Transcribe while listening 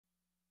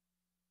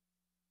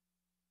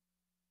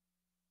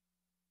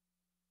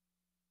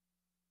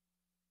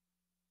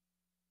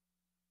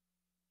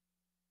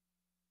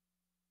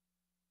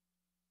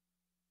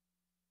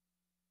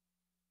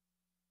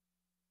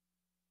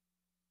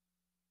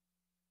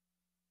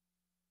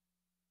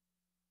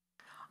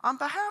On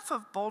behalf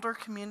of Boulder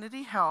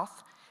Community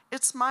Health,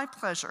 it's my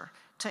pleasure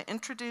to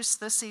introduce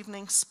this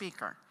evening's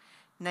speaker,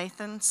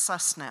 Nathan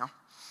Susnow.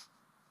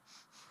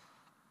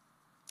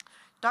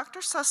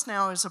 Dr.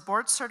 Susnow is a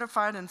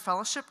board-certified and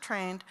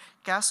fellowship-trained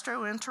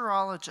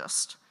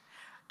gastroenterologist.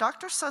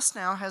 Dr.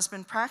 Susnow has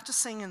been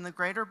practicing in the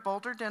greater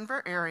Boulder,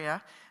 Denver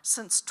area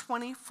since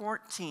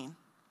 2014.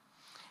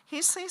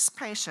 He sees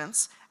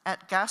patients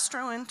at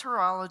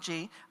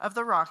Gastroenterology of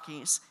the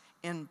Rockies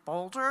in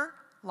Boulder,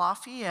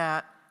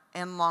 Lafayette,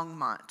 and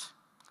Longmont.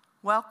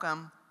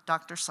 Welcome,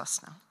 Dr.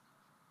 Susnow.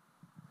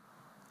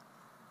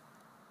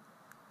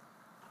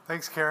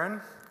 Thanks,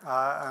 Karen.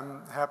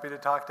 I'm happy to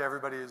talk to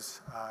everybody who's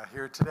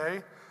here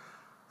today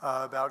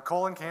about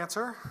colon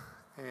cancer.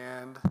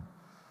 And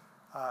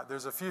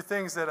there's a few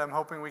things that I'm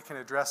hoping we can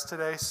address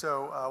today.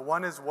 So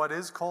one is, what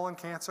is colon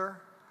cancer?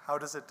 How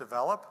does it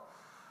develop?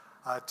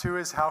 Two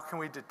is, how can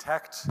we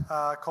detect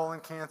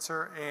colon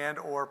cancer and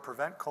or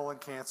prevent colon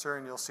cancer?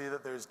 And you'll see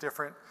that there's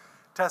different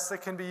tests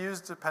that can be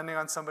used depending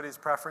on somebody's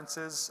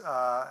preferences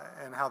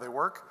and how they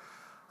work.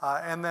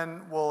 And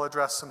then we'll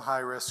address some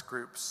high-risk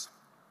groups.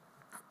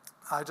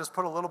 I just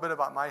put a little bit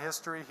about my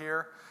history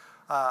here.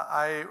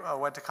 I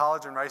went to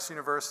college in Rice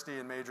University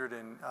and majored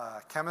in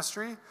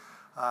chemistry.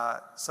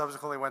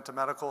 Subsequently went to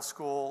medical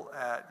school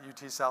at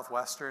UT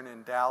Southwestern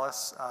in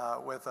Dallas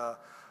with a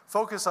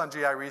focus on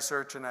GI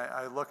research, and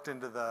I looked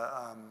into the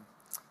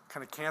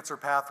kind of cancer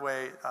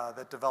pathway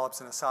that develops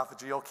in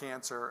esophageal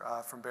cancer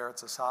from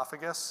Barrett's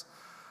esophagus.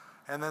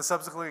 And then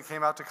subsequently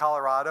came out to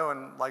Colorado,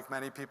 and like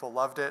many people,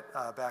 loved it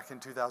back in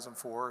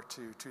 2004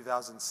 to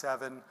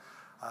 2007.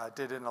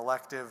 Did an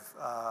elective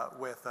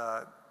with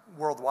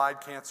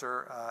worldwide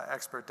cancer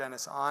expert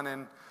Dennis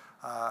Ahnen,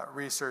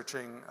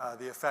 researching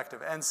the effect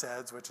of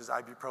NSAIDs, which is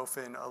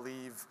ibuprofen,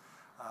 Aleve,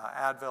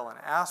 Advil, and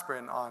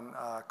aspirin on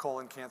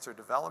colon cancer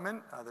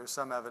development. There's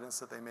some evidence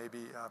that they may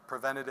be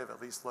preventative,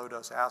 at least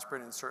low-dose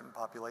aspirin in certain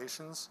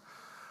populations.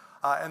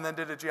 And then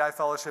did a GI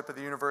fellowship at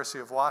the University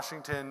of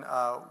Washington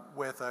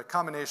with a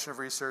combination of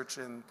research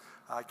in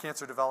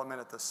cancer development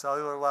at the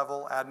cellular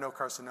level.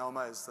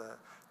 Adenocarcinoma is the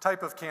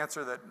type of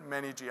cancer that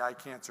many GI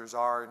cancers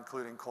are,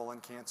 including colon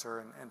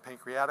cancer and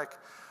pancreatic.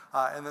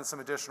 And then some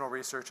additional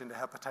research into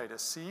hepatitis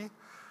C.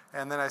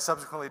 And then I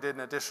subsequently did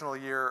an additional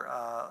year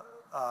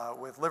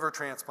with liver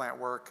transplant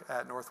work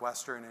at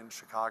Northwestern in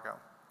Chicago.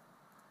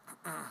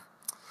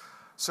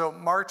 So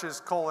March is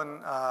colon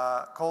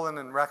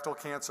and rectal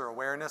cancer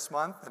awareness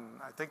month, and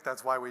I think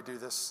that's why we do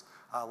this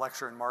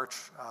lecture in March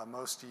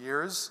most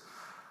years.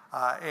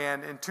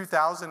 And in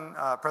 2000,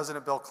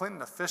 President Bill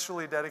Clinton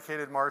officially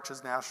dedicated March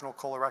as National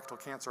Colorectal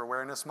Cancer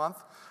Awareness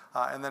Month.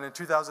 And then in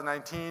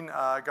 2019,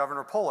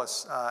 Governor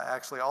Polis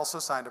actually also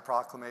signed a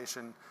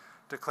proclamation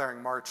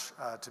declaring March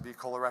to be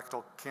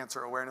Colorectal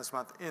Cancer Awareness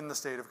Month in the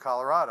state of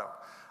Colorado.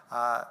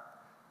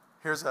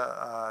 Here's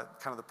a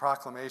kind of the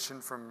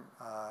proclamation from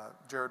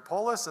Jared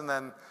Polis, and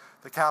then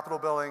the Capitol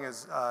building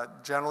has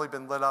generally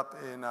been lit up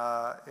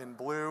in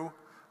blue,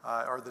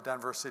 or the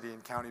Denver City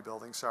and County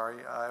building, sorry,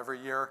 every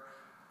year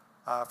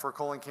for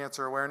Colon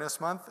Cancer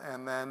Awareness Month.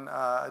 And then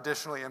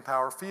additionally,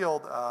 Empower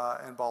Field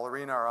and Ball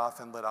Arena are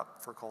often lit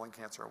up for colon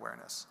cancer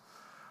awareness.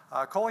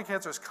 Colon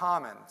cancer is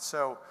common,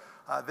 so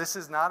this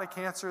is not a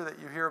cancer that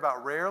you hear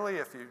about rarely.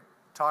 If you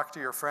talk to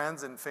your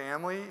friends and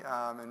family,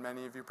 and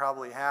many of you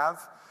probably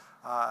have,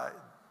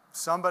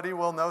 somebody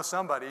will know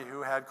somebody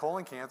who had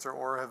colon cancer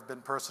or have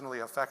been personally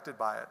affected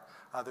by it.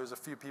 There's a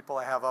few people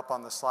I have up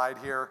on the slide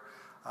here,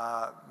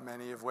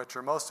 many of which,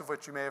 or most of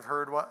which you may have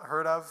heard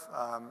of.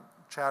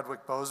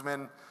 Chadwick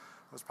Boseman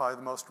was probably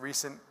the most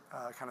recent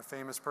kind of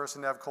famous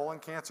person to have colon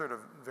cancer at a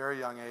very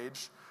young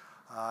age,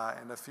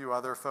 and a few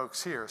other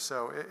folks here.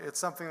 So it's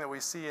something that we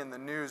see in the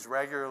news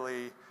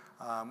regularly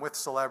with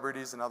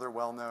celebrities and other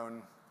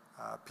well-known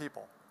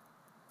people.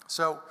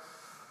 So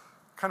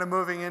kind of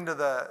moving into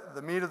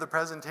the meat of the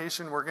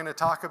presentation, we're going to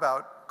talk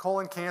about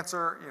colon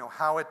cancer,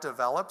 how it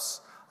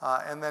develops,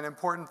 and then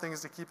important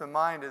things to keep in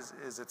mind is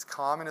it's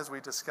common, as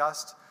we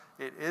discussed,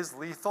 it is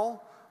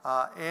lethal,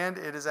 and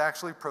it is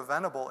actually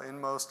preventable in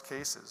most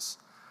cases.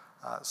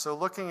 So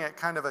looking at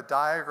kind of a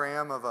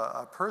diagram of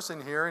a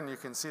person here, and you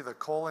can see the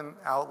colon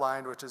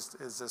outlined, which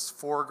is this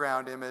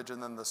foreground image,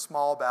 and then the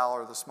small bowel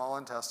or the small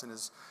intestine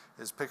is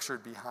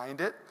pictured behind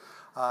it.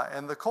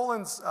 And the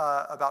colon's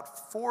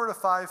about 4 to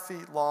 5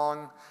 feet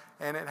long,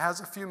 and it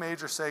has a few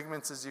major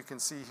segments, as you can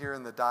see here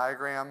in the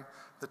diagram.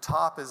 The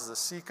top is the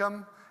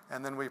cecum,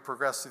 and then we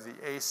progress through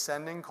the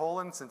ascending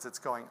colon, since it's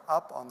going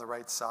up on the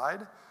right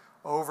side,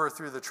 over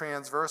through the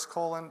transverse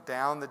colon,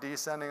 down the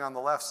descending on the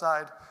left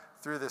side,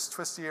 through this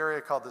twisty area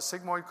called the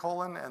sigmoid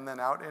colon, and then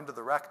out into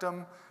the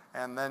rectum,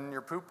 and then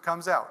your poop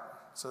comes out.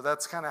 So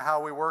that's kind of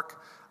how we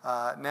work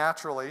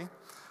naturally.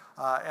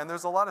 And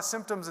there's a lot of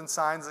symptoms and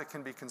signs that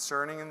can be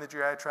concerning in the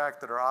GI tract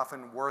that are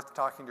often worth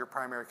talking to your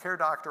primary care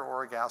doctor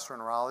or a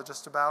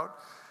gastroenterologist about.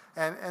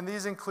 And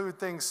these include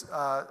things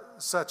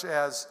such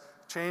as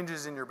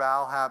changes in your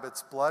bowel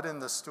habits, blood in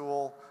the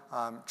stool,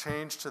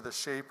 change to the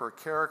shape or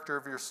character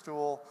of your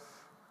stool,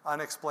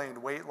 unexplained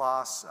weight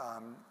loss,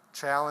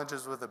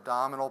 challenges with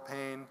abdominal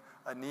pain,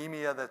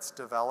 anemia that's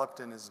developed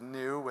and is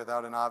new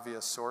without an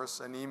obvious source.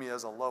 Anemia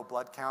is a low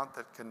blood count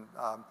that can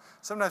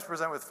sometimes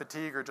present with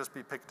fatigue or just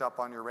be picked up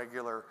on your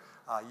regular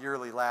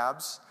yearly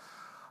labs.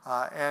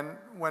 And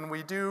when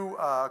we do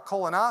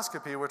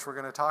colonoscopy, which we're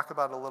going to talk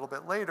about a little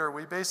bit later,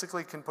 we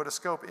basically can put a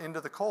scope into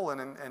the colon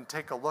and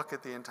take a look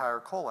at the entire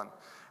colon.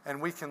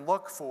 And we can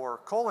look for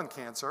colon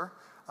cancer,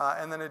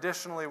 and then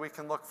additionally we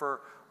can look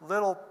for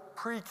little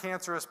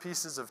precancerous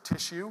pieces of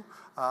tissue,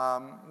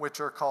 which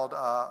are called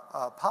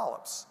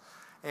polyps.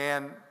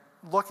 And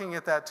looking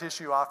at that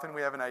tissue, often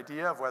we have an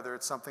idea of whether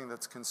it's something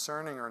that's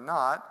concerning or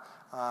not,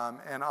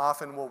 and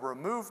often we'll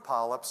remove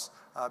polyps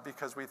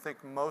because we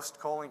think most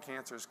colon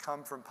cancers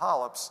come from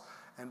polyps,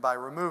 and by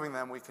removing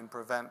them we can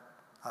prevent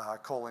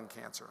colon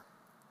cancer.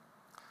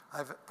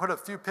 I've put a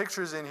few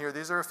pictures in here.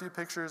 These are a few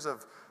pictures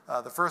of,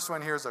 the first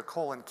one here is a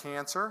colon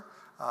cancer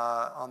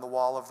on the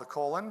wall of the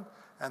colon,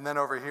 and then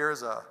over here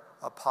is a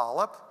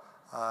polyp,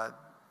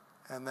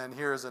 and then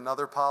here's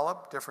another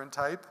polyp, different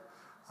type,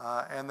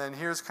 and then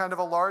here's kind of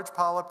a large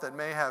polyp that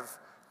may have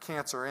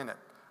cancer in it.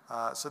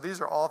 So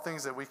these are all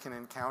things that we can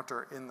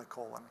encounter in the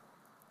colon.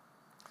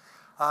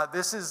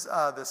 This is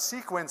the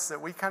sequence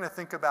that we kind of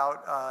think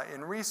about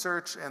in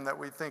research and that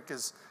we think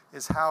is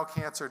how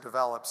cancer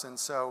develops. And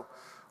so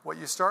what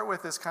you start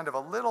with is kind of a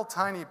little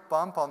tiny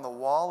bump on the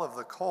wall of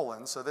the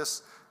colon. So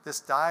this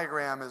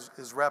diagram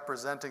is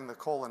representing the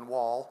colon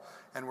wall,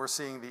 and we're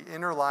seeing the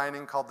inner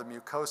lining called the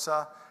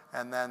mucosa,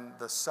 and then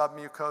the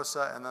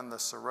submucosa, and then the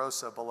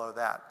serosa below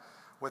that.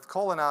 With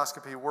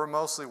colonoscopy, we're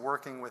mostly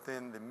working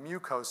within the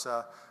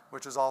mucosa,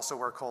 which is also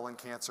where colon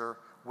cancer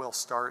will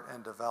start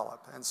and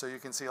develop. And so you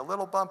can see a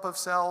little bump of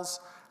cells,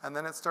 and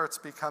then it starts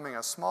becoming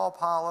a small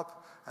polyp,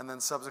 and then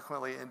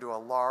subsequently into a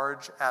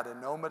large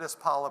adenomatous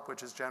polyp,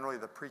 which is generally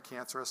the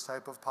precancerous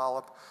type of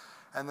polyp.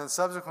 And then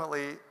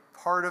subsequently,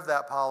 part of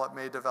that polyp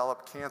may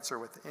develop cancer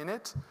within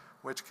it,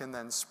 which can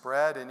then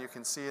spread, and you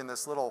can see in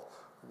this little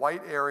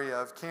white area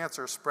of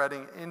cancer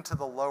spreading into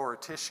the lower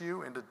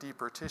tissue, into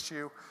deeper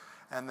tissue,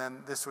 and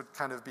then this would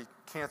kind of be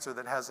cancer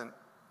that hasn't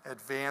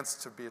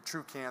advanced to be a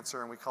true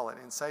cancer, and we call it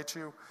in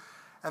situ.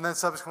 And then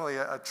subsequently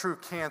a true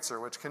cancer,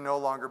 which can no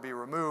longer be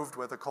removed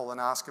with a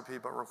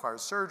colonoscopy but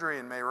requires surgery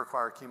and may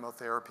require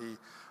chemotherapy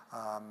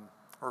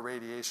or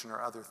radiation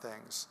or other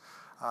things.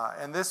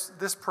 And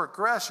this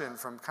progression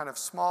from kind of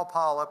small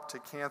polyp to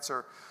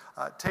cancer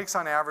takes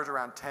on average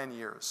around 10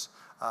 years.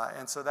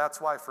 And so that's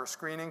why for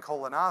screening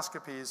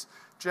colonoscopies,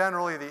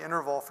 generally the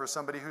interval for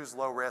somebody who's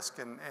low risk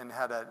and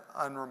had an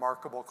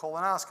unremarkable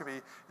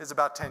colonoscopy is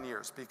about 10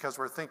 years, because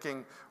we're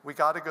thinking we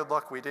got a good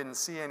look, we didn't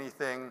see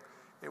anything.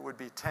 It would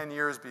be 10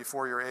 years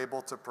before you're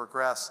able to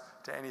progress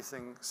to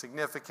anything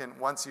significant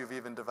once you've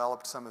even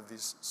developed some of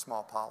these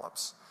small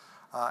polyps.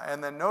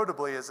 And then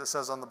notably, as it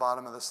says on the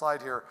bottom of the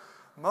slide here,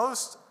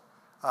 most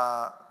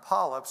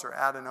polyps or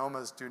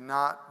adenomas do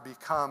not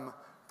become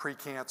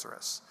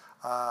precancerous.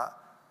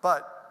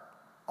 But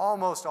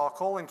almost all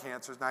colon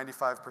cancers,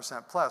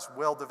 95% plus,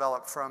 will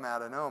develop from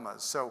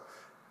adenomas. So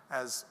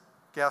as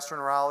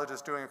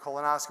gastroenterologists doing a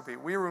colonoscopy,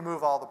 we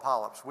remove all the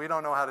polyps. We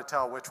don't know how to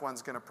tell which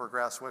one's going to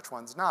progress, which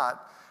one's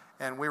not.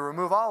 And we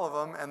remove all of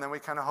them, and then we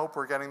kind of hope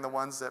we're getting the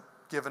ones that,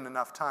 given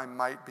enough time,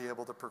 might be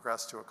able to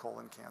progress to a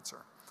colon cancer.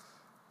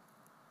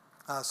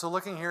 So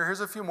looking here, here's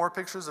a few more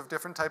pictures of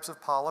different types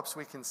of polyps.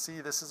 We can see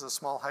this is a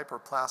small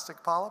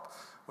hyperplastic polyp,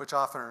 which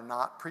often are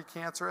not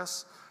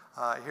precancerous.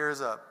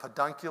 Here's a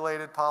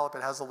pedunculated polyp.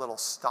 It has a little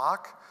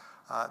stalk.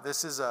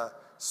 This is a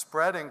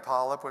spreading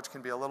polyp, which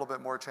can be a little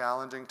bit more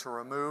challenging to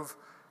remove.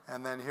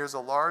 And then here's a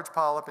large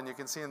polyp, and you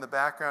can see in the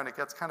background it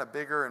gets kind of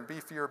bigger and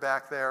beefier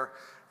back there,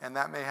 and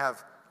that may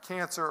have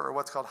cancer or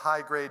what's called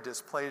high-grade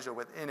dysplasia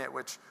within it,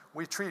 which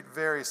we treat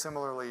very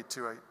similarly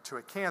to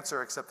a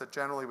cancer, except that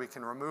generally we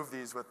can remove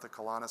these with the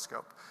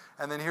colonoscope.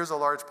 And then here's a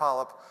large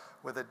polyp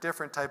with a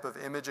different type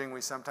of imaging we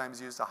sometimes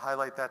use to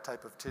highlight that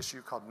type of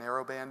tissue called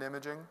narrowband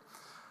imaging.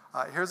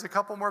 Here's a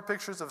couple more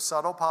pictures of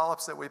subtle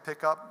polyps that we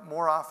pick up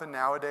more often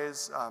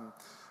nowadays.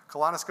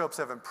 Colonoscopes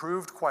have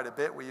improved quite a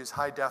bit. We use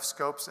high-def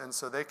scopes, and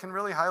so they can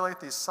really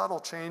highlight these subtle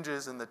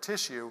changes in the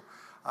tissue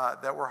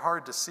that were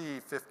hard to see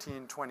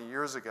 15, 20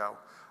 years ago.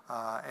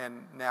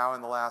 And now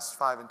in the last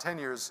 5 and 10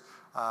 years,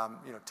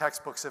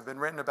 textbooks have been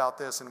written about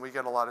this, and we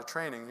get a lot of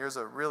training. Here's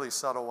a really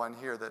subtle one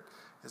here that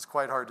is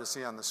quite hard to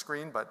see on the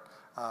screen, but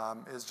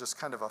is just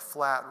kind of a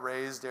flat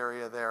raised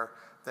area there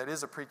that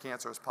is a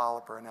precancerous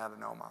polyp or an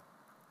adenoma.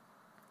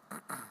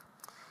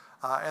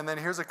 And then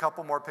here's a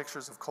couple more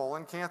pictures of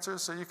colon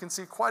cancers. So you can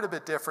see quite a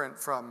bit different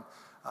from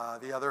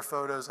the other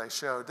photos I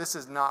showed. This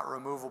is not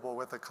removable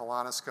with a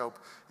colonoscope.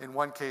 In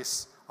one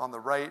case on the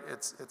right,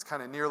 it's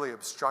kind of nearly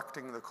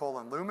obstructing the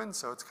colon lumen,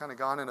 so it's kind of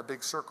gone in a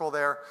big circle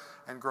there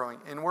and growing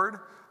inward.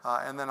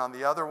 And then on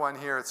the other one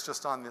here, it's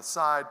just on the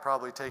side,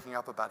 probably taking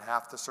up about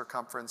half the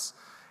circumference.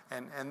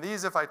 And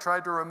these, if I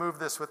tried to remove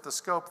this with the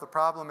scope, the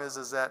problem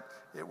is that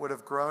it would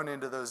have grown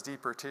into those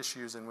deeper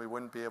tissues and we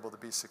wouldn't be able to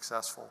be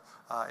successful,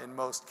 in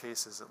most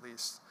cases at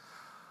least.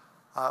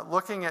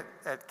 Looking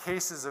at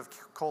cases of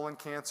colon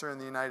cancer in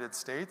the United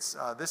States,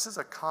 this is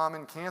a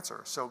common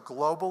cancer. So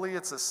globally,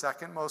 it's the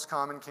second most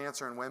common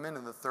cancer in women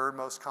and the third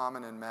most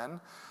common in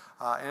men.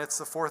 And it's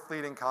the fourth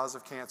leading cause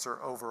of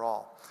cancer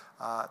overall.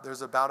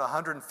 There's about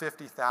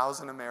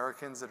 150,000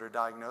 Americans that are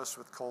diagnosed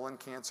with colon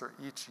cancer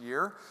each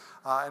year,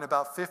 and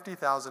about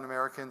 50,000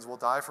 Americans will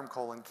die from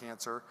colon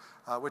cancer,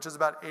 which is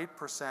about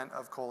 8%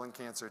 of colon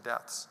cancer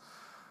deaths.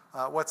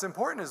 What's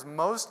important is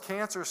most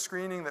cancer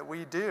screening that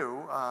we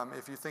do,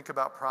 if you think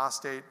about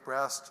prostate,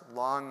 breast,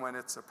 lung when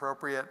it's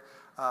appropriate,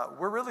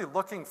 we're really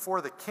looking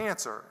for the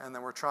cancer, and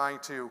then we're trying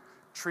to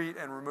treat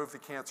and remove the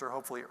cancer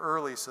hopefully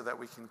early so that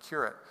we can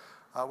cure it.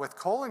 With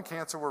colon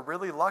cancer, we're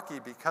really lucky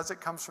because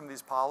it comes from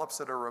these polyps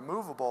that are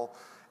removable.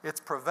 It's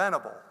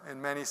preventable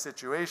in many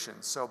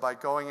situations. So by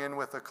going in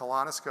with a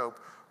colonoscope,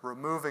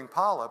 removing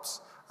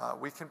polyps,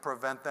 we can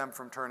prevent them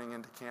from turning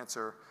into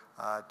cancer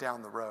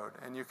down the road.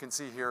 And you can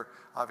see here,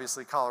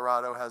 obviously,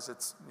 Colorado has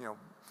its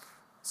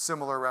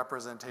similar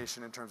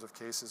representation in terms of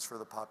cases for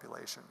the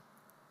population.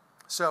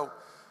 So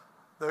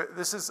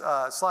this is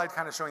a slide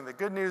kind of showing the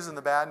good news and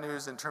the bad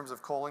news in terms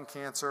of colon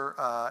cancer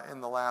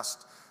in the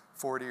last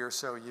 40 or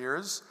so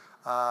years.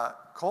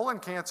 Colon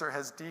cancer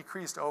has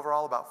decreased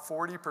overall about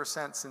 40%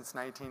 since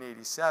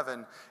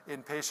 1987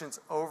 in patients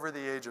over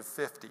the age of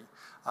 50.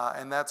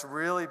 And that's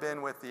really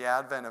been with the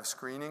advent of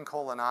screening.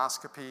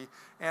 Colonoscopy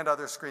and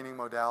other screening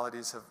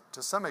modalities have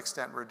to some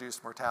extent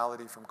reduced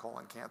mortality from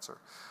colon cancer.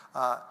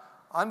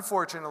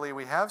 Unfortunately,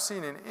 we have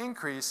seen an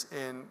increase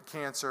in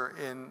cancer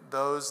in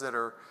those that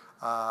are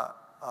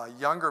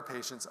younger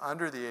patients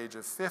under the age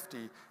of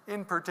 50,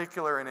 in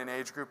particular in an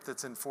age group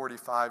that's in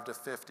 45 to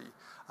 50.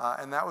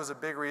 And that was a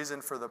big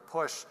reason for the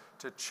push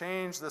to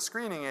change the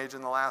screening age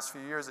in the last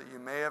few years that you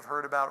may have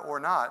heard about or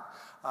not,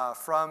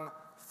 from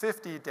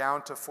 50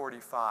 down to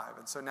 45.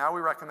 And so now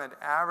we recommend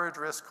average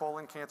risk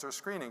colon cancer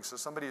screening. So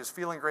somebody who's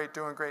feeling great,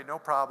 doing great, no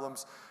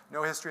problems,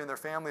 no history in their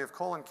family of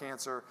colon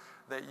cancer,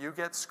 that you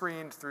get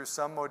screened through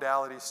some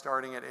modality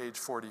starting at age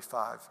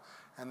 45.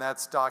 And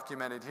that's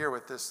documented here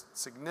with this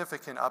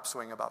significant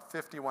upswing, about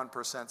 51%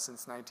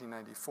 since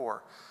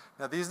 1994.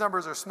 Now these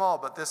numbers are small,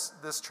 but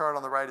this chart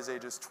on the right is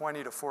ages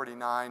 20 to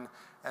 49,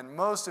 and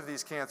most of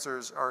these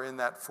cancers are in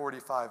that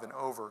 45 and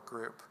over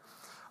group.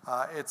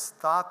 It's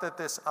thought that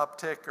this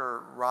uptick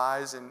or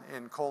rise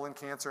in colon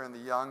cancer in the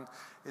young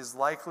is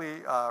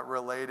likely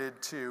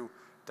related to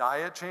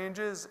diet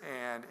changes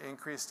and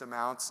increased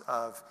amounts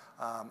of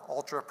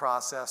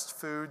ultra-processed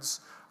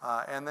foods,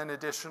 and then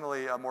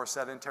additionally a more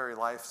sedentary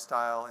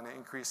lifestyle and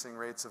increasing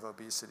rates of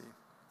obesity.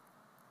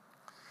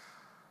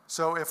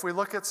 So if we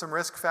look at some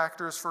risk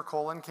factors for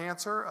colon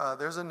cancer,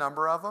 there's a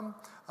number of them.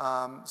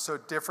 So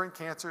different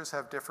cancers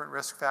have different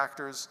risk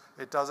factors.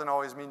 It doesn't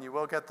always mean you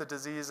will get the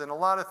disease, and a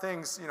lot of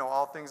things,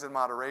 all things in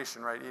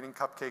moderation, right? Eating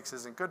cupcakes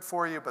isn't good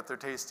for you, but they're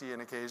tasty,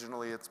 and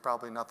occasionally it's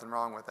probably nothing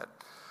wrong with it.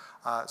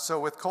 So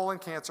with colon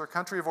cancer,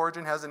 country of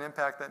origin has an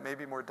impact that may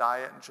be more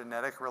diet and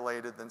genetic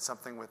related than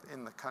something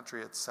within the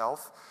country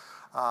itself.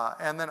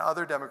 And then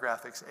other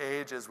demographics,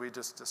 age, as we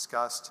just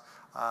discussed.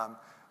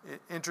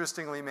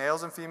 Interestingly,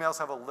 males and females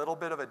have a little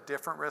bit of a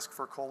different risk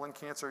for colon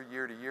cancer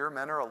year to year.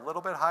 Men are a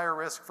little bit higher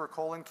risk for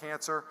colon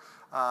cancer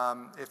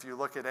if you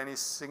look at any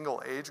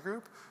single age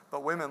group,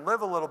 but women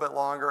live a little bit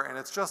longer, and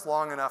it's just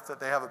long enough that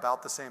they have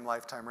about the same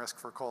lifetime risk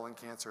for colon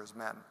cancer as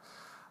men.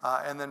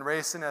 And then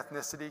race and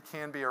ethnicity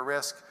can be a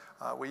risk.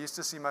 We used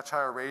to see much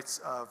higher rates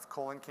of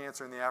colon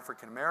cancer in the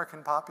African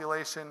American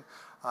population.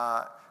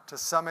 To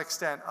some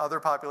extent, other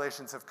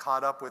populations have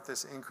caught up with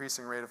this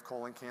increasing rate of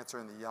colon cancer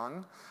in the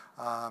young.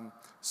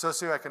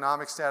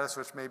 Socioeconomic status,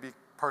 which may be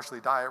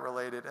partially diet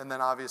related, and then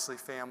obviously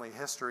family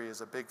history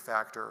is a big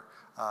factor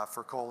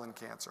for colon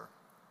cancer.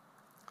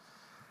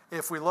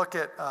 If we look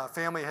at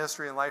family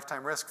history and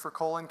lifetime risk for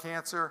colon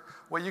cancer,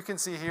 what you can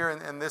see here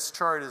in this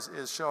chart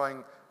is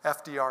showing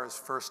FDR is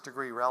first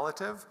degree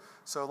relative.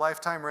 So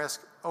lifetime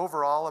risk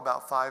overall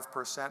about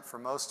 5% for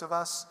most of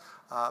us.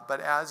 But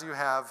as you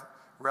have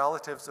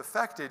relatives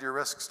affected, your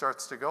risk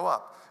starts to go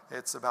up.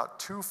 It's about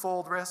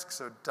twofold risk,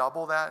 so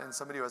double that in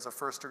somebody who has a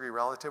first degree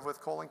relative with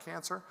colon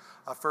cancer.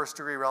 A first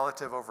degree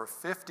relative over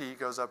 50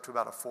 goes up to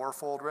about a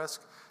fourfold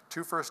risk.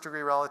 Two first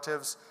degree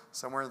relatives,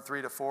 somewhere in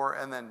 3 to 4,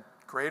 and then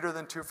greater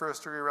than 2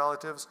 first degree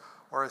relatives,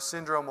 or a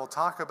syndrome we'll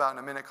talk about in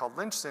a minute called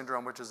Lynch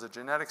syndrome, which is a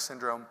genetic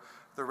syndrome,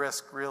 the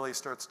risk really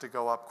starts to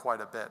go up quite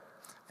a bit.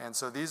 And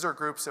so these are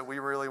groups that we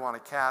really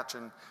want to catch,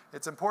 and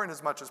it's important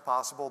as much as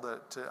possible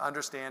to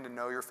understand and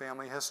know your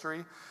family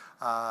history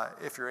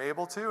if you're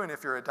able to, and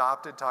if you're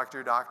adopted, talk to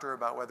your doctor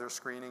about whether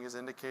screening is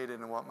indicated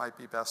and what might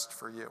be best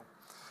for you.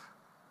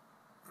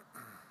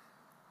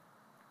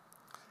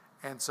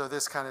 And so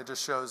this kind of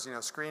just shows,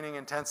 screening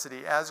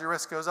intensity. As your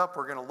risk goes up,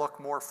 we're going to look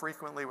more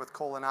frequently with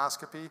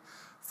colonoscopy.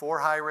 For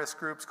high-risk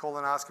groups,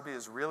 colonoscopy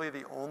is really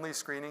the only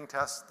screening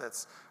test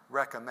that's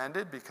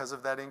recommended because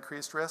of that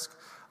increased risk.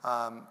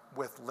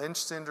 With Lynch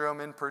syndrome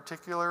in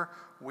particular,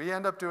 we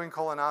end up doing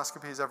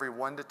colonoscopies every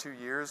 1 to 2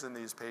 years in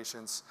these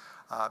patients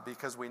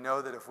because we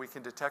know that if we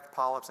can detect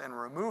polyps and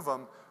remove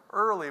them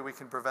early, we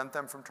can prevent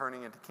them from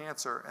turning into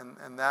cancer,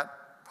 and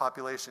that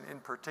population in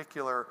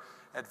particular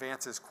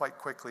advances quite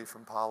quickly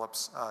from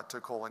polyps to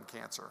colon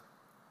cancer.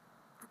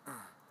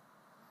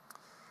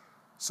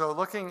 So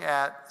looking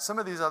at some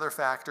of these other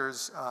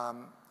factors,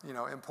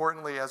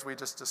 importantly, as we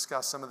just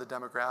discussed, some of the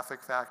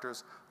demographic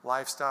factors,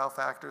 lifestyle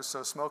factors.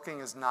 So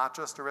smoking is not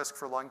just a risk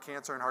for lung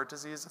cancer and heart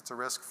disease, it's a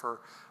risk for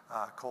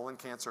colon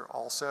cancer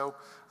also.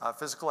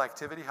 Physical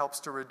activity helps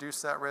to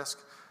reduce that risk.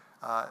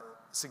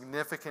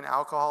 Significant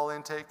alcohol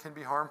intake can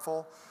be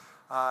harmful.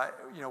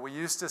 We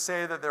used to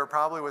say that there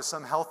probably was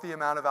some healthy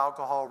amount of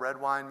alcohol, red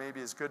wine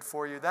maybe is good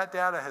for you. That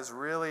data has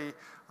really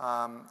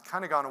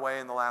kind of gone away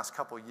in the last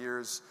couple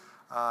years.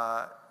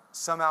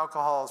 Some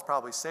alcohol is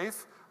probably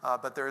safe,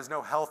 but there is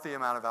no healthy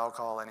amount of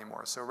alcohol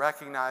anymore. So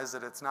recognize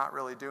that it's not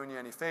really doing you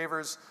any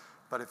favors,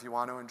 but if you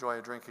want to enjoy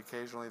a drink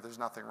occasionally, there's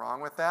nothing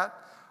wrong with that.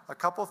 A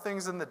couple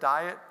things in the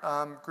diet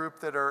group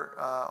that are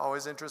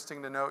always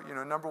interesting to note.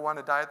 Number one,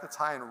 a diet that's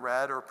high in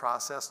red or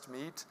processed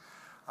meat.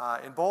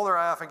 In Boulder,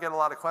 I often get a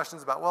lot of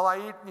questions about, well,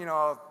 I eat,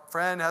 a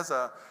friend has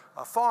a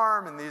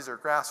farm, and these are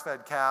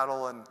grass-fed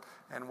cattle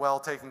and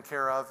well taken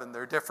care of, and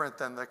they're different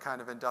than the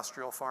kind of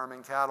industrial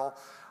farming cattle.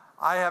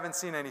 I haven't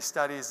seen any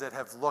studies that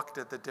have looked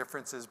at the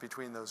differences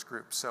between those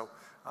groups. So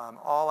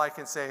all I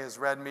can say is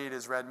red meat,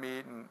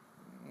 and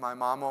my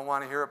mom won't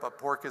want to hear it, but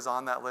pork is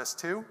on that list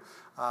too.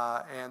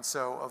 And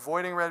so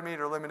avoiding red meat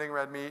or limiting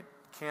red meat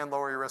can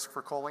lower your risk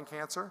for colon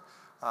cancer.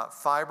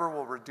 Fiber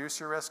will reduce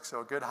your risk,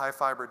 so a good high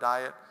fiber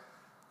diet.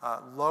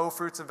 Low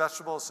fruits and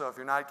vegetables, so if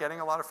you're not getting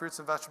a lot of fruits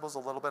and vegetables, a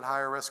little bit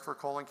higher risk for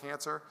colon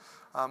cancer.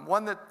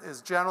 One that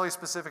is generally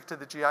specific to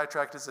the GI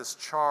tract is this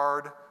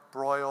charred,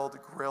 broiled,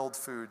 grilled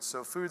foods.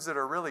 So foods that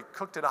are really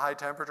cooked at a high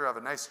temperature, have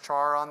a nice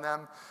char on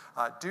them,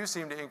 do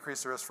seem to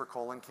increase the risk for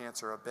colon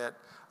cancer a bit.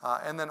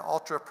 And then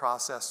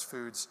ultra-processed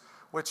foods,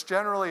 which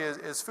generally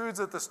is foods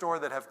at the store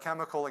that have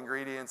chemical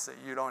ingredients that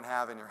you don't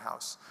have in your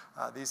house.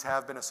 These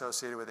have been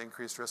associated with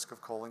increased risk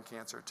of colon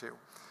cancer too.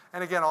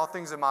 And again, all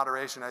things in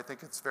moderation. I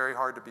think it's very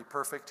hard to be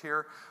perfect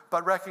here,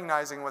 but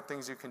recognizing what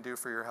things you can do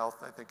for your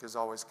health, I think, is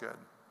always good.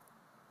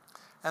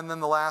 And then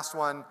the last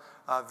one,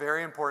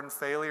 very important,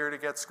 failure to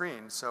get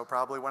screened. So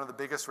probably one of the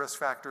biggest risk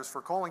factors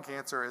for colon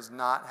cancer is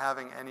not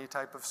having any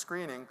type of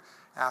screening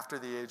after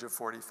the age of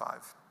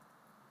 45.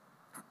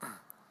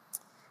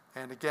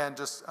 And again,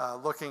 just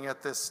looking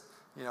at this,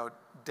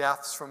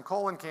 deaths from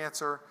colon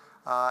cancer,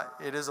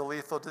 it is a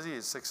lethal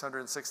disease.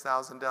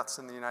 606,000 deaths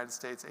in the United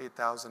States,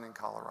 8,000 in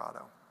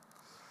Colorado.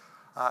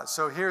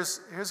 So here's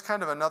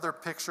kind of another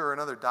picture,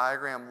 another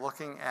diagram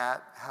looking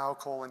at how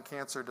colon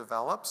cancer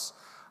develops.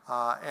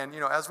 And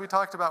as we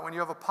talked about, when you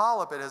have a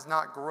polyp, it has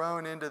not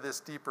grown into this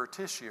deeper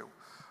tissue.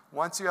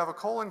 Once you have a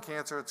colon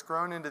cancer, it's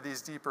grown into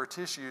these deeper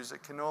tissues.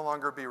 It can no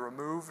longer be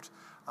removed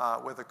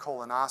with a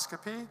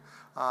colonoscopy,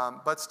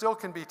 but still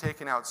can be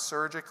taken out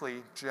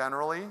surgically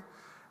generally.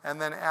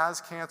 And then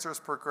as cancers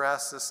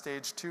progress, the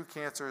stage 2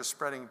 cancer is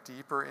spreading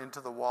deeper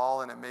into the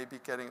wall, and it may be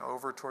getting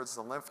over towards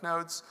the lymph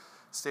nodes.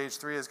 Stage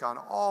 3 has gone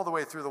all the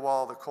way through the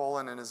wall of the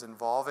colon and is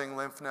involving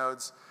lymph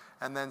nodes.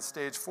 And then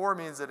stage 4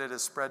 means that it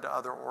has spread to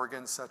other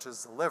organs such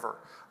as the liver,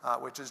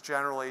 which is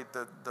generally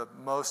the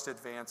most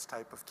advanced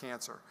type of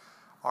cancer.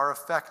 Our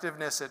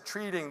effectiveness at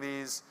treating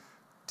these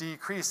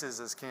decreases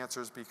as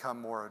cancers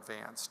become more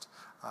advanced.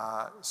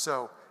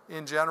 So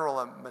in general,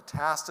 a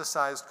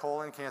metastasized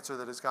colon cancer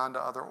that has gone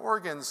to other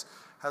organs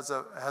has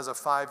a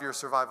 5-year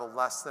survival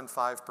less than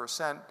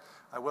 5%.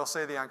 I will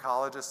say the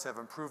oncologists have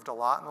improved a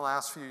lot in the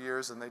last few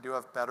years, and they do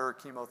have better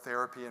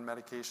chemotherapy and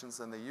medications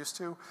than they used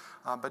to.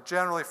 But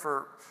generally,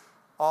 for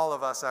all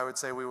of us, I would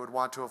say we would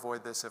want to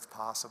avoid this if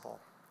possible.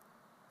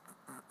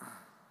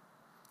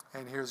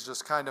 And here's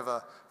just kind of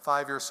a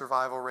 5-year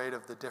survival rate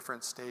of the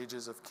different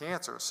stages of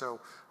cancer. So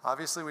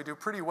obviously we do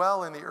pretty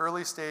well in the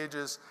early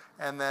stages,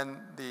 and then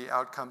the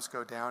outcomes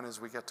go down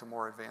as we get to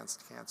more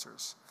advanced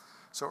cancers.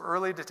 So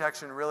early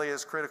detection really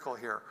is critical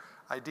here.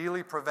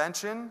 Ideally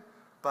prevention,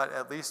 but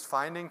at least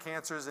finding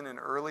cancers in an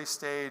early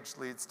stage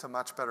leads to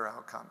much better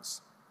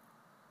outcomes.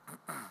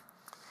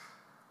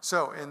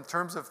 So in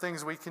terms of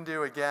things we can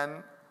do,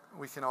 again,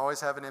 we can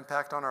always have an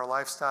impact on our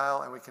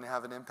lifestyle, and we can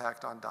have an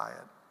impact on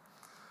diet.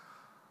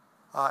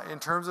 In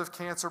terms of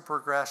cancer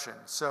progression,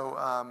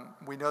 so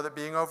we know that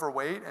being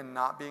overweight and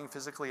not being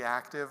physically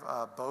active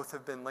both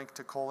have been linked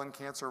to colon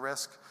cancer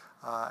risk.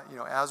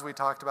 As we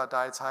talked about,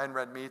 diets high in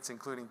red meats,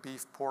 including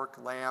beef, pork,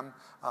 lamb,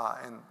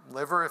 and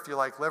liver, if you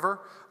like liver,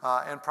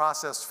 and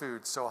processed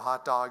foods, so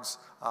hot dogs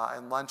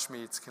and lunch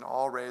meats can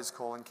all raise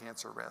colon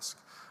cancer risk.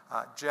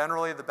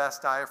 Generally, the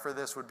best diet for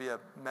this would be a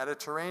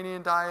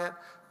Mediterranean diet.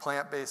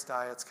 Plant-based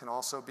diets can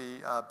also be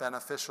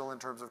beneficial in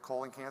terms of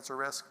colon cancer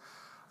risk.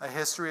 A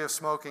history of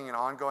smoking and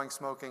ongoing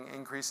smoking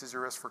increases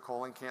your risk for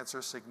colon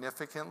cancer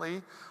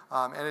significantly,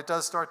 and it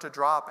does start to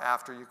drop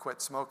after you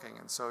quit smoking,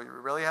 and so it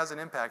really has an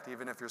impact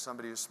even if you're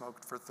somebody who's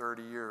smoked for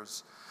 30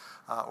 years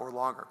or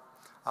longer.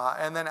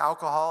 And then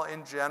alcohol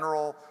in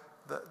general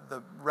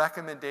the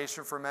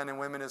recommendation for men and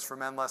women is for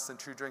men less than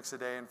 2 drinks a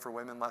day and for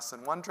women less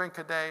than 1 drink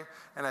a day.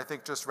 And I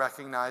think just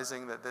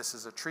recognizing that this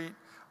is a treat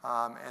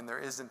and there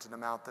isn't an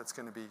amount that's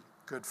going to be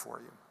good for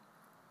you.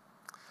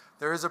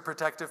 There is a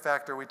protective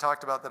factor. We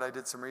talked about that. I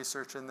did some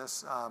research in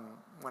this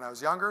when I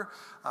was younger.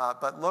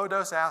 But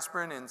low-dose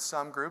aspirin in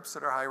some groups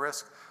that are high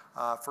risk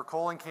for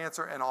colon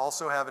cancer and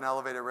also have an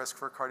elevated risk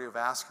for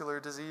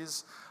cardiovascular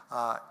disease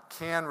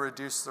can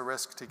reduce the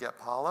risk to get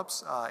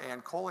polyps.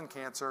 And colon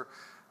cancer,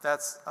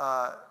 that's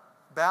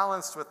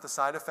balanced with the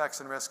side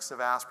effects and risks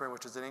of aspirin,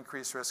 which is an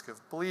increased risk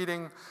of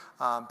bleeding,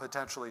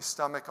 potentially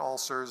stomach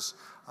ulcers,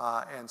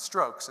 and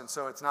strokes. And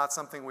so it's not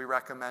something we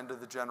recommend to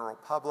the general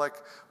public,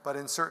 but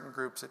in certain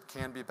groups it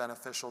can be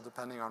beneficial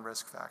depending on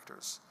risk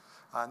factors.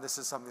 And this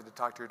is something to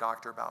talk to your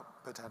doctor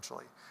about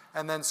potentially.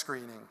 And then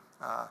screening.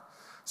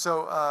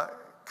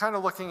 Kind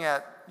of looking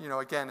at,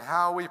 again,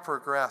 how we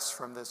progress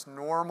from this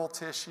normal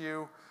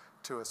tissue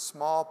to a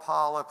small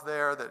polyp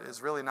there that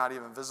is really not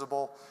even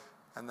visible,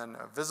 and then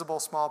a visible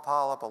small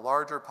polyp, a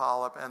larger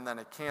polyp, and then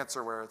a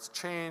cancer where it's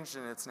changed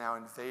and it's now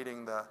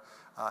invading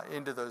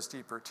into those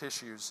deeper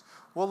tissues.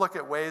 We'll look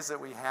at ways that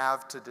we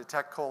have to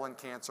detect colon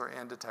cancer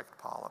and detect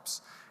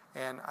polyps.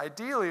 And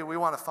ideally, we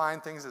want to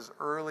find things as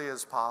early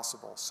as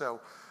possible.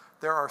 So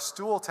there are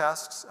stool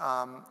tests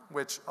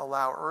which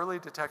allow early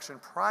detection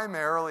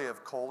primarily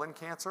of colon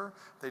cancer.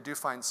 They do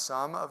find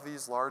some of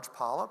these large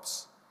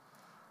polyps.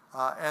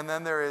 And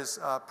then there is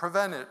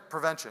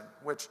prevention,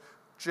 which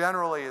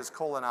generally is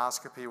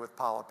colonoscopy with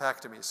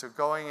polypectomy. So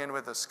going in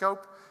with a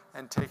scope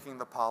and taking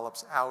the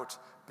polyps out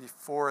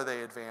before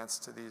they advance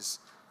to these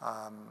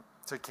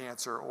to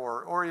cancer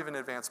or even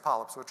advanced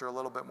polyps, which are a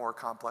little bit more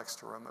complex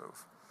to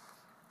remove.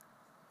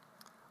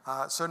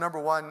 So number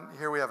one,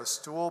 here we have a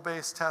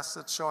stool-based test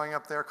that's showing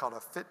up there called a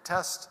FIT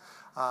test.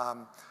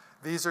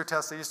 These are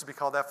tests that used to be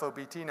called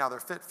FOBT. Now they're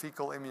FIT,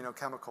 fecal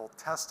immunochemical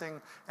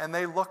testing, and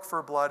they look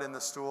for blood in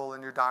the stool,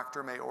 and your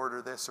doctor may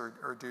order this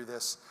or do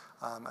this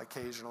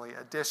occasionally.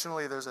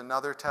 Additionally, there's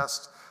another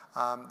test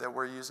that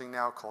we're using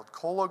now called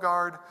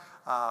Cologuard,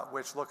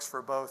 which looks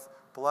for both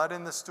blood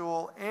in the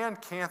stool and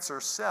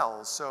cancer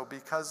cells. So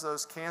because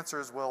those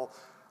cancers will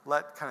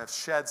let kind of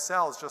shed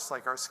cells just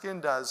like our skin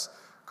does,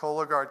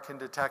 Cologuard can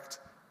detect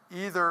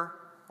either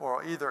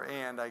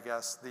and, I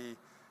guess, the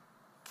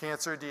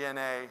cancer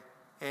DNA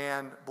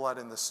and blood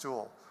in the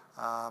stool.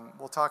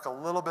 We'll talk a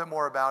little bit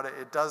more about it.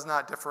 It does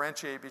not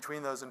differentiate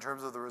between those in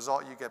terms of the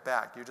result you get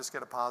back. You just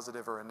get a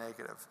positive or a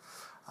negative.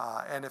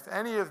 And if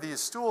any of these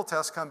stool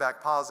tests come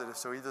back positive,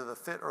 so either the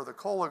FIT or the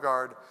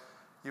Cologuard,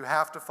 you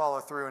have to follow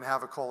through and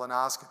have a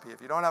colonoscopy.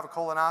 If you don't have a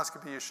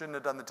colonoscopy, you shouldn't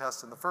have done the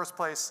test in the first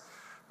place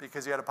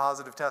because you had a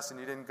positive test and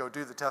you didn't go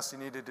do the test you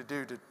needed to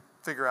do to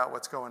figure out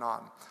what's going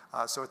on.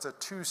 So it's a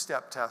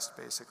 2-step test,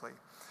 basically.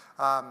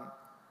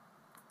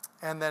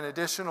 And then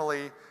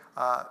additionally,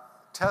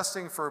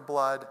 testing for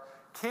blood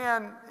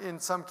can, in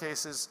some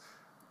cases,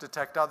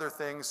 detect other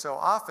things. So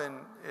often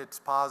it's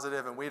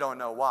positive and we don't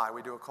know why.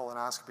 We do a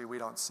colonoscopy, we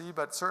don't see,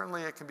 but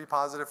certainly it can be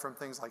positive from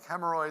things like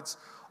hemorrhoids,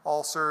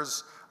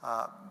 ulcers,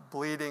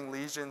 bleeding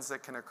lesions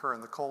that can occur in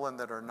the colon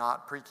that are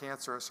not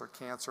precancerous or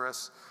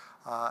cancerous.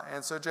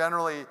 And so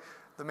generally,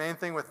 the main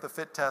thing with the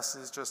FIT test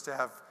is just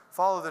to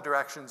follow the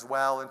directions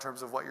well in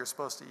terms of what you're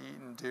supposed to eat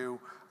and do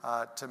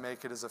to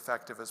make it as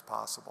effective as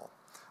possible.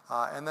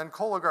 And then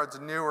Cologuard's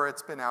newer.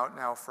 It's been out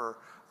now for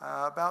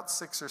about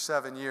 6 or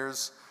 7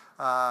 years.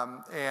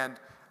 And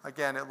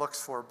again, it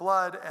looks for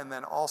blood and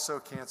then also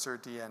cancer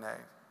DNA.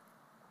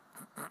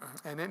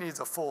 And it needs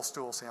a full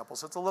stool sample.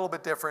 So it's a little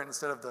bit different.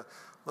 Instead of the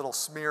little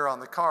smear on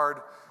the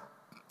card,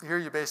 here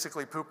you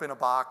basically poop in a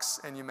box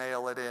and you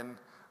mail it in,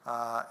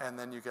 and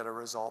then you get a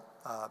result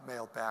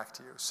mailed back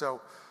to you.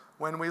 So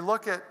when we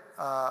look at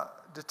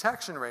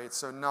detection rates,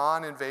 so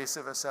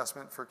non-invasive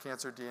assessment for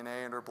cancer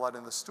DNA and or blood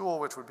in the stool,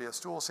 which would be a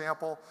stool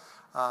sample,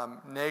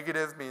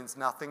 negative means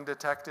nothing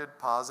detected,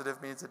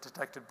 positive means it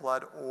detected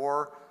blood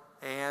or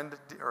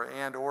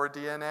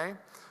DNA.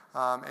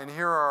 And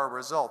here are our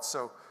results.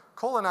 So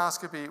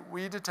colonoscopy,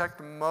 we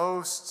detect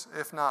most,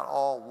 if not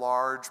all,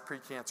 large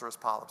precancerous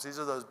polyps. These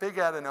are those big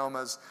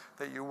adenomas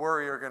that you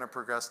worry are going to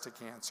progress to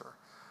cancer.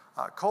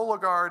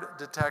 Cologuard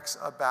detects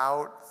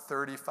about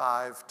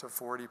 35 to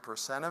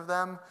 40% of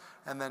them,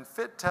 and then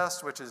FIT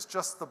test, which is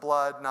just the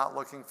blood, not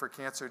looking for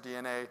cancer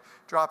DNA,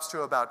 drops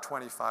to about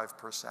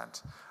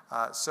 25%.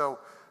 So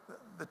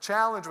the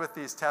challenge with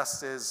these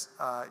tests is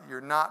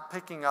you're not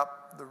picking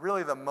up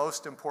really the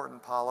most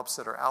important polyps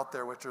that are out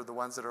there, which are the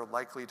ones that are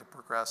likely to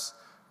progress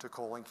to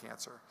colon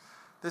cancer.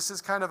 This is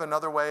kind of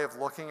another way of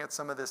looking at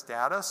some of this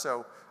data.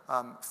 So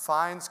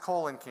finds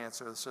colon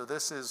cancer. So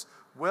this is,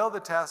 will the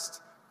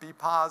test be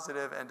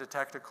positive and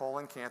detect a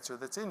colon cancer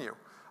that's in you?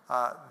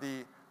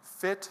 The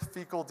FIT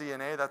fecal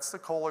DNA, that's the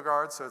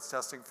Cologuard, so it's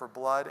testing for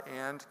blood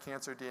and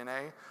cancer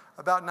DNA,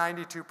 about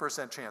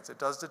 92% chance. It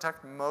does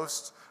detect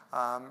most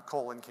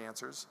colon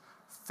cancers.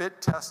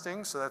 FIT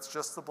testing, so that's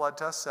just the blood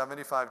test,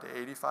 75 to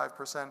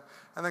 85%.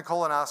 And then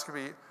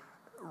colonoscopy,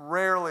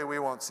 rarely we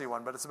won't see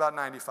one, but it's about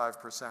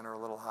 95% or a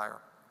little higher.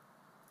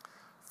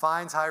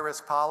 finds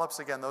high-risk polyps.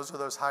 Again, those are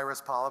those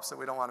high-risk polyps that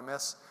we don't want to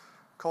miss.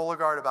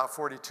 Cologuard, about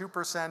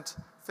 42%.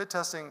 FIT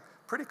testing,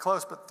 pretty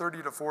close, but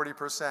 30 to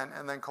 40%.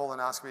 And then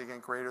colonoscopy, again,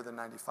 greater than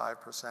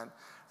 95%.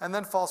 And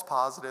then false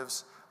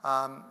positives.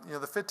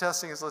 The FIT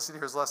testing is listed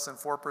here as less than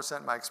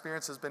 4%. My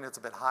experience has been it's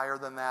a bit higher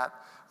than that.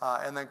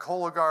 And then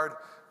Cologuard,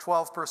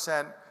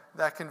 12%.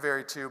 That can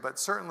vary too, but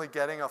certainly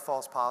getting a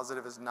false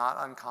positive is not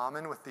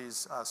uncommon with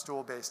these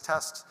stool-based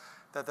tests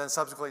that then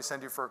subsequently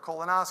send you for a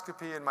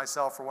colonoscopy, and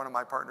myself or one of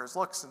my partners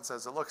looks and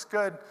says, it looks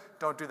good,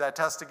 don't do that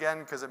test again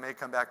because it may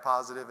come back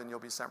positive and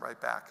you'll be sent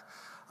right back.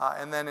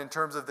 And then in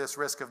terms of this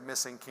risk of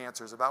missing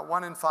cancers, about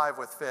 1 in 5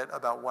 with FIT,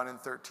 about 1 in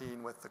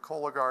 13 with the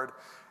Cologuard.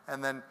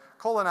 And then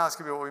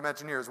colonoscopy, what we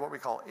mentioned here, is what we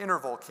call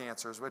interval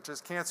cancers, which is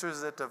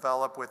cancers that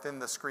develop within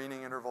the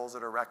screening intervals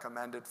that are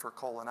recommended for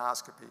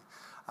colonoscopy.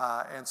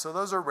 And so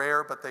those are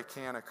rare, but they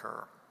can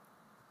occur.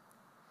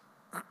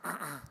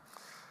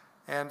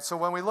 And so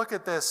when we look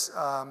at this,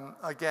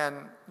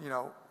 again,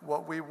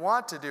 what we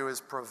want to do is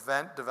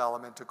prevent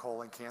development of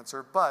colon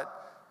cancer, but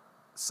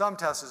some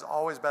test is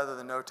always better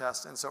than no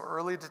test, and so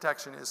early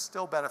detection is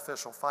still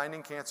beneficial.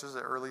 Finding cancers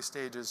at early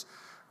stages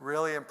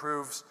really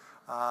improves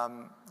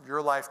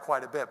your life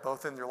quite a bit,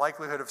 both in your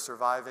likelihood of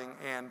surviving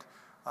and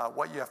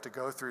what you have to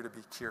go through to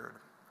be cured.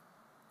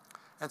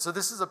 And so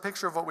this is a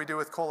picture of what we do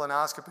with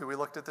colonoscopy. We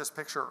looked at this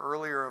picture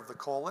earlier of the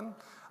colon,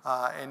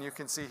 and you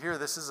can see here,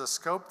 this is a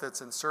scope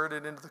that's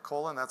inserted into the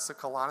colon. That's the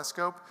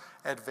colonoscope,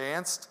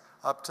 advanced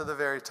up to the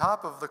very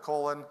top of the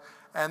colon.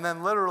 And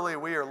then literally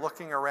we are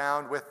looking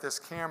around with this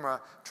camera,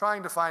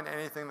 trying to find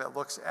anything that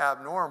looks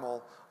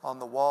abnormal on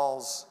the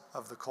walls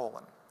of the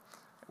colon,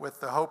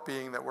 with the hope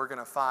being that we're going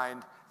to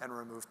find and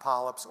remove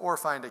polyps or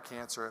find a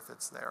cancer if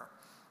it's there.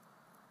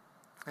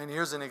 And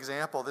here's an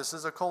example. This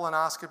is a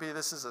colonoscopy.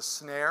 This is a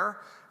snare.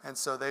 And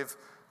so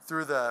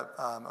through the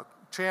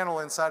channel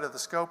inside of the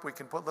scope, we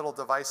can put little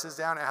devices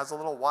down. It has a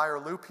little wire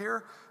loop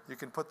here. You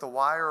can put the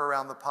wire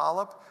around the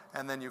polyp,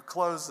 and then you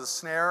close the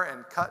snare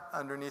and cut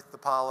underneath the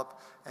polyp,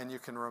 and you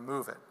can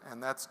remove it.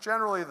 And that's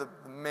generally the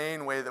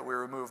main way that we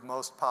remove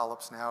most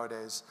polyps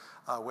nowadays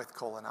with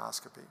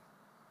colonoscopy.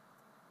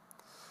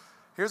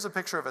 Here's a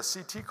picture of a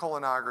CT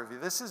colonography.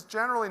 This is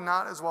generally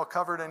not as well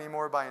covered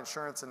anymore by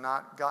insurance and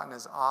not gotten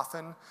as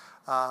often.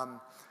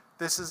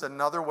 This is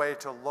another way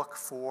to look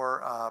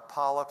for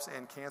polyps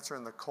and cancer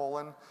in the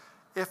colon.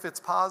 If it's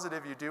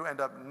positive, you do end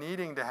up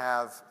needing to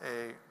have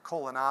a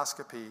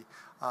colonoscopy.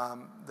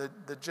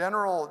 The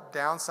general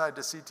downside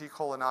to CT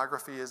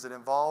colonography is it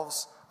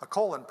involves a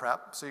colon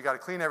prep, so you got to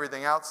clean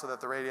everything out so that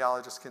the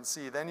radiologist can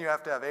see. Then you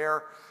have to have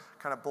air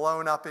kind of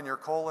blown up in your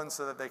colon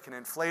so that they can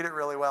inflate it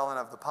really well and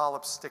have the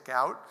polyps stick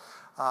out.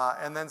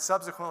 And then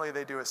subsequently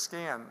they do a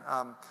scan.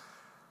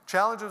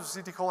 Challenges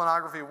with CT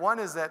colonography, one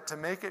is that to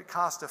make it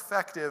cost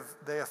effective,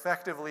 they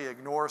effectively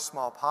ignore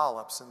small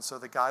polyps. And so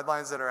the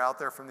guidelines that are out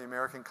there from the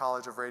American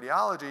College of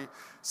Radiology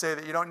say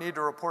that you don't need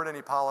to report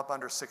any polyp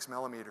under 6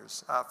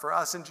 millimeters. For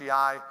us in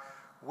GI,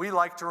 we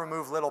like to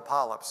remove little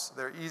polyps.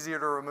 They're easier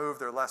to remove,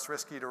 they're less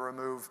risky to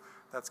remove.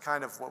 That's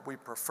kind of what we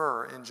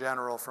prefer in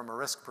general from a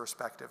risk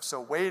perspective.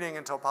 So waiting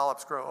until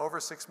polyps grow over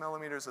 6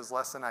 millimeters is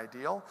less than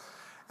ideal.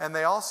 And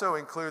they also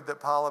include that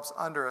polyps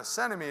under 1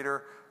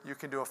 centimeter, you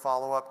can do a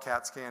follow-up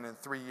CAT scan in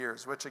 3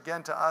 years, which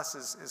again to us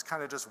is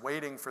kind of just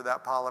waiting for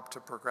that polyp to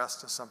progress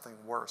to something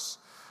worse.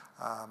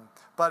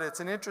 But it's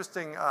an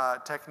interesting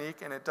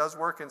technique, and it does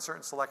work in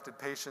certain selected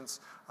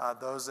patients,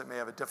 those that may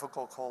have a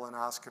difficult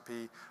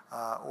colonoscopy,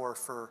 or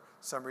for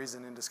some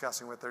reason in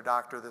discussing with their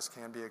doctor, this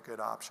can be a good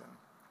option.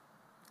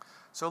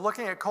 So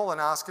looking at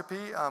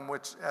colonoscopy,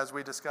 which as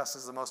we discussed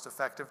is the most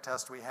effective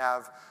test we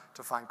have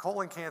to find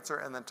colon cancer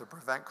and then to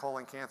prevent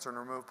colon cancer and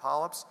remove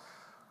polyps,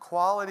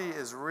 quality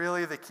is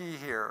really the key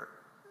here.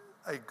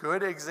 A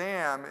good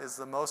exam is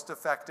the most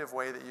effective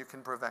way that you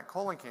can prevent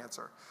colon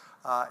cancer.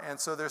 And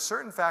so there's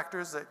certain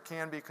factors that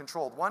can be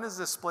controlled. One is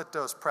this split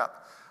dose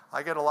prep.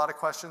 I get a lot of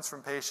questions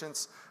from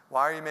patients,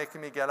 why are you making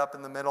me get up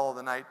in the middle of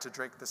the night to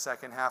drink the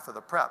second half of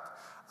the prep?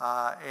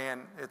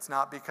 And it's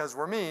not because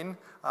we're mean,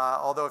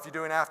 although if you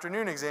do an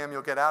afternoon exam,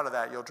 you'll get out of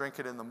that. You'll drink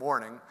it in the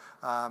morning.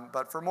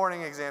 But for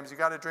morning exams, you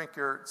got to drink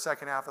your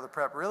second half of the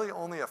prep really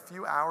only a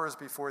few hours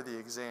before the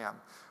exam.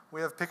 We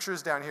have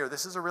pictures down here.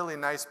 This is a really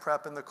nice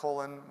prep in the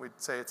colon. We'd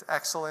say it's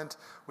excellent.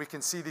 We can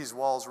see these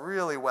walls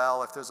really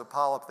well if there's a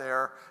polyp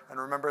there. And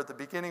remember at the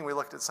beginning, we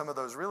looked at some of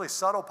those really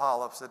subtle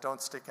polyps that don't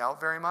stick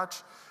out very much.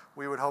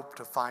 We would hope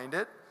to find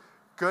it.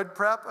 Good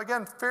prep,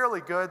 again,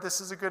 fairly good.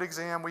 This is a good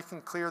exam. We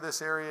can clear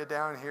this area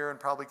down here and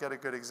probably get a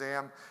good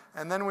exam.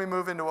 And then we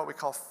move into what we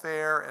call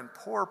fair and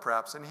poor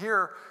preps. And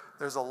here,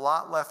 there's a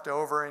lot left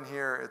over in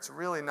here. It's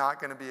really not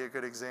going to be a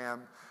good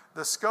exam.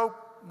 The scope,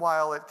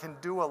 while it can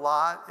do a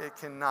lot, it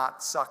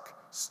cannot suck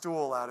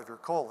stool out of your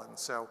colon.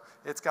 So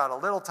it's got a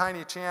little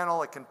tiny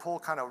channel. It can pull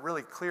kind of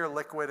really clear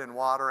liquid and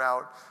water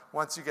out.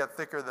 Once you get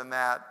thicker than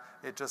that,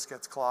 it just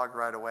gets clogged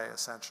right away,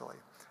 essentially.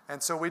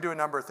 And so we do a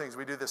number of things.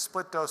 We do this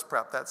split dose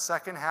prep. That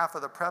second half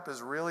of the prep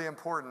is really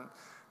important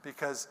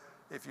because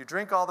if you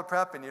drink all the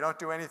prep and you don't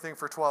do anything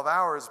for 12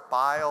 hours,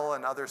 bile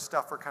and other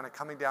stuff are kind of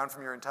coming down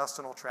from your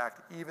intestinal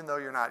tract, even though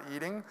you're not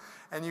eating.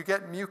 And you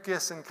get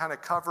mucus and kind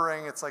of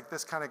covering. It's like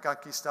this kind of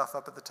gunky stuff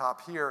up at the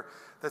top here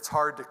that's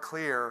hard to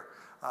clear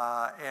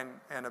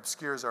and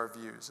obscures our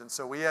views. And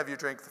so we have you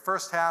drink the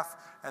first half,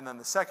 and then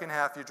the second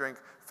half you drink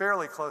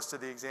fairly close to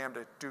the exam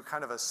to do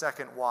kind of a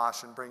second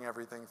wash and bring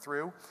everything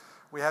through.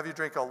 We have you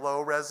drink a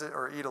low residue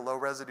or eat a low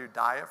residue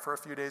diet for a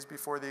few days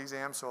before the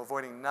exam, so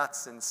avoiding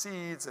nuts and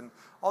seeds and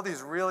all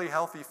these really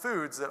healthy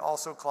foods that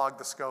also clog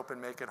the scope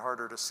and make it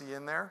harder to see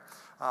in there.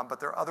 But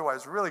they're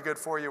otherwise really good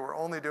for you. We're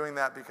only doing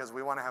that because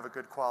we want to have a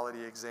good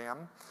quality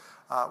exam.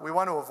 We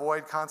want to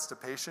avoid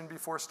constipation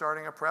before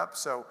starting a prep.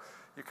 So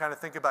you kind of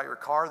think about your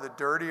car. The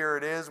dirtier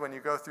it is when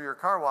you go through your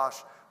car wash,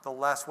 the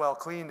less well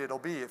cleaned it'll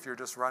be if you're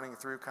just running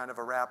through kind of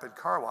a rapid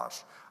car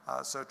wash.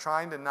 So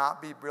trying to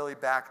not be really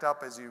backed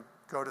up as you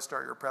go to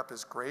start your prep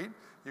is great.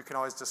 You can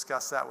always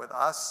discuss that with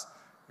us,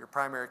 your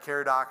primary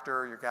care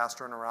doctor, your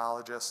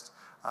gastroenterologist,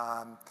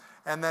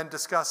 and then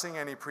discussing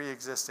any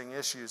pre-existing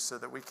issues so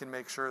that we can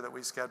make sure that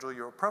we schedule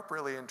you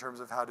appropriately in terms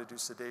of how to do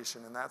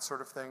sedation and that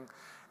sort of thing,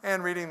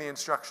 and reading the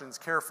instructions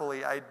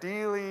carefully,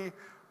 ideally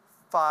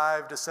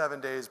 5 to 7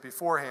 days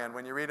beforehand.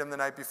 When you read them the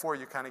night before,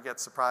 you kind of get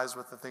surprised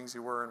with the things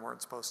you were and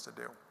weren't supposed to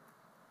do.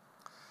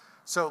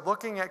 So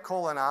looking at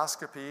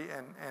colonoscopy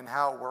and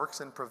how it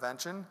works in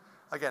prevention,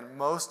 again,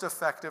 most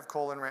effective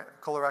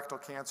colorectal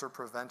cancer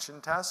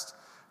prevention test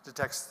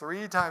detects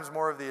 3 times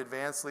more of the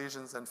advanced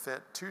lesions than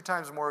FIT, 2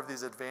 times more of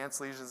these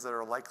advanced lesions that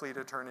are likely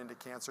to turn into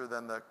cancer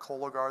than the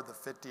Cologuard, the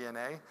FIT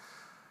DNA.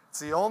 It's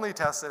the only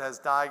test that has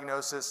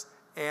diagnosis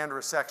and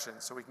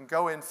resection. So we can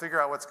go in,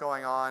 figure out what's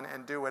going on,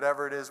 and do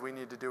whatever it is we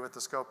need to do with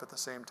the scope at the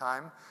same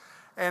time.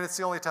 And it's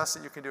the only test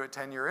that you can do at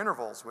 10-year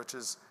intervals, which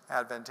is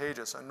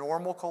advantageous. A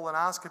normal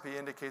colonoscopy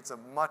indicates a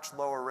much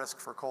lower risk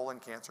for colon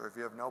cancer. If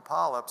you have no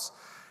polyps,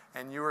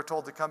 and you were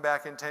told to come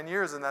back in 10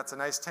 years, and that's a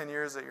nice 10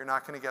 years that you're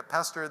not going to get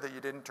pestered, that you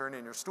didn't turn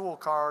in your stool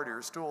card or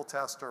your stool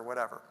test or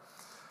whatever.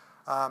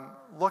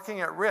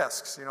 Looking at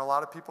risks, a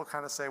lot of people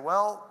kind of say,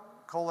 well,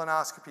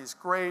 colonoscopy is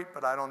great,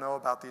 but I don't know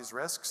about these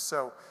risks.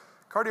 So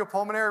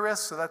cardiopulmonary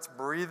risks, so that's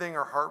breathing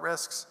or heart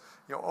risks.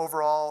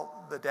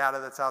 Overall, the data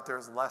that's out there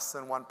is less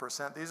than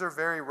 1%. These are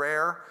very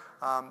rare.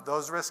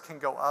 Those risks can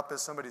go up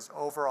as somebody's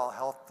overall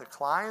health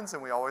declines,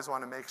 and we always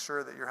want to make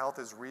sure that your health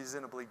is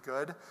reasonably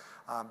good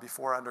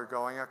before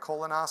undergoing a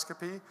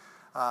colonoscopy.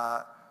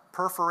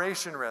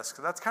 Perforation risk,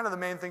 that's kind of the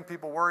main thing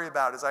people worry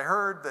about, is I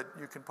heard that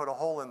you can put a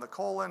hole in the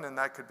colon and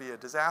that could be a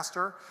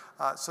disaster.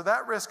 So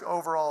that risk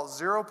overall,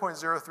 0.03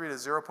 to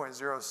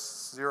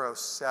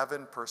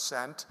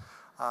 0.007%.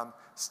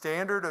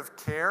 Standard of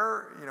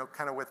care,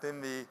 kind of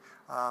within the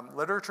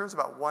literature is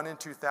about 1 in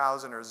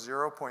 2,000 or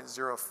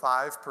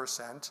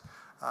 0.05%.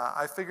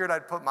 I figured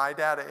I'd put my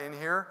data in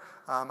here.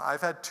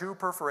 I've had 2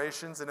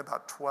 perforations in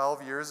about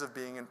 12 years of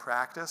being in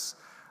practice.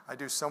 I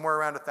do somewhere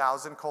around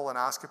 1,000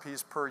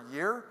 colonoscopies per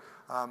year.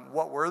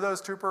 What were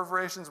those 2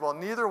 perforations? Well,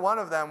 neither one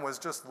of them was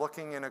just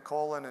looking in a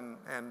colon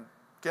and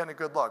getting a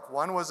good look.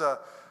 One was a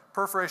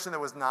perforation that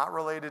was not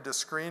related to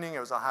screening. It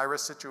was a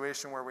high-risk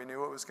situation where we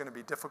knew it was going to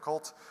be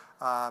difficult.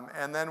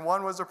 And then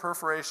one was a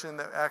perforation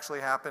that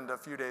actually happened a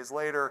few days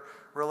later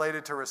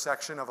related to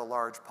resection of a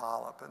large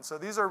polyp. And so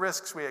these are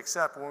risks we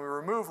accept. When we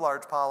remove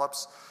large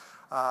polyps,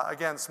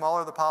 again,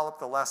 smaller the polyp,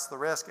 the less the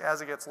risk.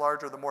 As it gets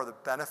larger, the more the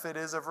benefit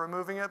is of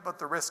removing it, but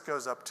the risk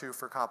goes up too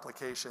for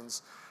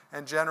complications.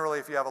 And generally,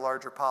 if you have a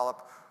larger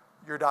polyp,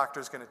 your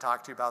doctor's going to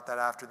talk to you about that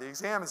after the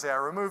exam and say, I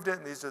removed it,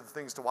 and these are the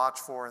things to watch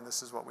for, and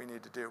this is what we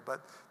need to do.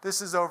 But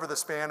this is over the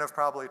span of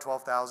probably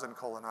 12,000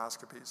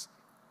 colonoscopies.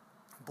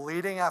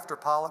 Bleeding after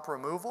polyp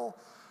removal,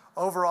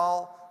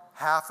 overall,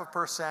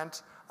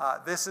 0.5%.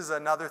 This is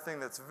another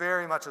thing that's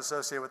very much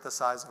associated with the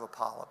size of a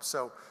polyp.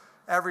 So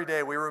every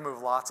day we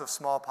remove lots of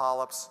small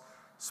polyps.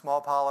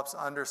 Small polyps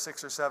under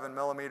 6 or 7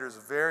 millimeters,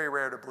 very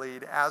rare to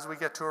bleed. As we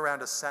get to around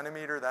 1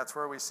 centimeter, that's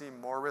where we see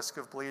more risk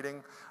of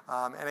bleeding.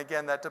 And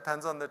again, that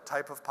depends on the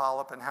type of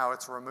polyp and how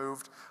it's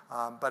removed,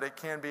 but it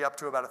can be up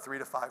to about a 3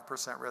 to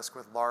 5% risk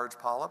with large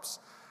polyps.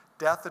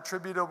 Death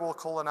attributable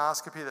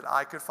colonoscopy that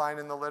I could find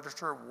in the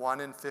literature,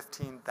 1 in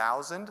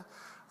 15,000.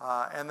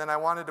 And then I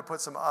wanted to put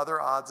some other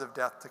odds of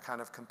death to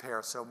kind of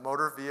compare. So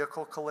motor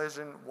vehicle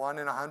collision, 1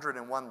 in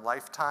 101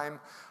 lifetime.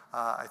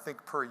 I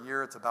think per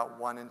year it's about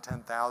 1 in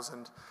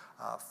 10,000.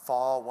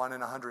 Fall, 1 in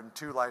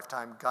 102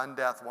 lifetime. Gun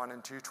death, 1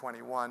 in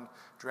 221.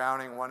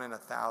 Drowning, 1 in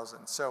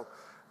 1,000. So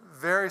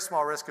very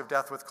small risk of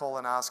death with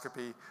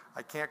colonoscopy.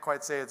 I can't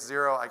quite say it's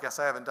 0. I guess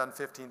I haven't done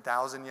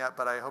 15,000 yet,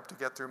 but I hope to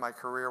get through my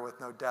career with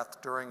no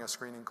death during a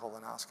screening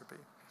colonoscopy.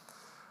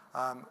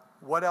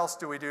 What else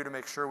do we do to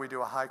make sure we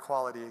do a high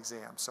quality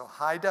exam? So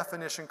high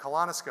definition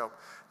colonoscope.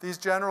 These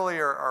generally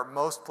are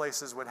most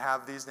places would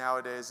have these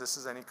nowadays. This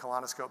is any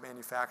colonoscope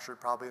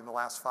manufactured probably in the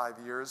last 5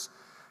 years.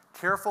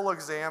 Careful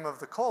exam of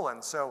the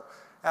colon. So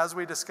as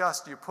we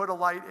discussed, you put a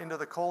light into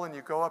the colon,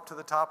 you go up to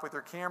the top with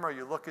your camera,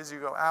 you look as you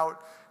go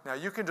out. Now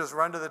you can just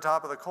run to the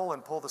top of the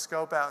colon, pull the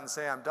scope out and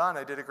say, I'm done,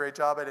 I did a great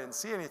job, I didn't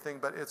see anything,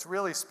 but it's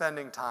really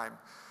spending time.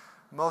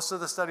 Most of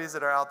the studies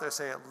that are out there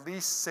say at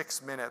least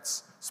 6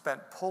 minutes spent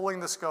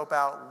pulling the scope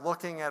out,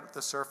 looking at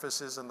the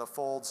surfaces and the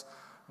folds.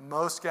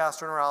 Most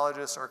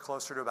gastroenterologists are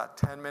closer to about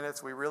 10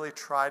 minutes. We really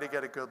try to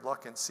get a good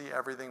look and see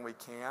everything we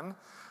can.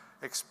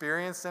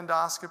 Experienced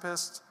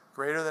endoscopists,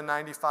 greater than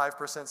 95%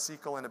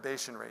 cecal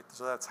intubation rate.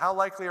 So that's how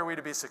likely are we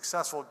to be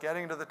successful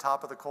getting to the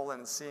top of the colon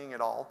and seeing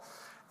it all.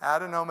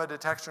 Adenoma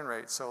detection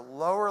rate, so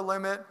lower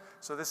limit,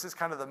 so this is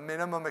kind of the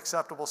minimum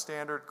acceptable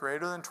standard,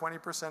 greater than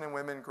 20% in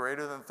women,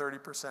 greater than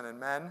 30% in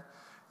men.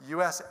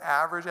 US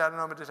average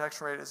adenoma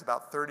detection rate is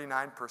about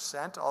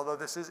 39%, although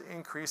this is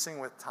increasing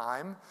with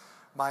time.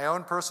 My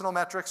own personal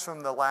metrics from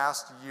the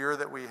last year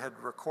that we had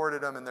recorded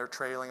them, and they're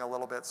trailing a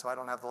little bit, so I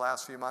don't have the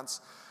last few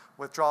months.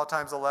 Withdrawal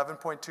time's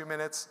 11.2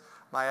 minutes.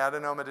 My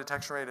adenoma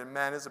detection rate in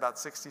men is about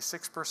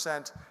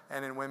 66%,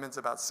 and in women's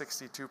about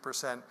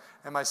 62%.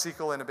 And my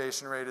cecal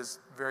intubation rate is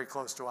very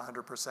close to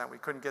 100%. We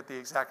couldn't get the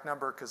exact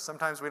number because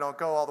sometimes we don't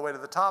go all the way to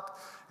the top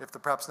if the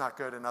prep's not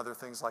good and other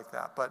things like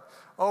that. But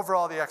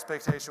overall, the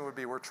expectation would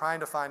be we're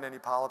trying to find any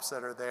polyps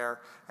that are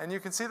there. And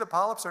you can see the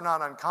polyps are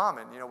not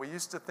uncommon. You know, we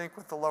used to think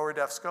with the lower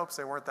def scopes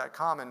they weren't that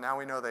common. Now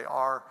we know they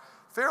are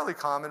fairly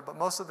common, but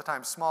most of the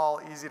time small,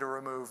 easy to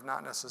remove,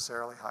 not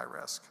necessarily high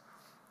risk.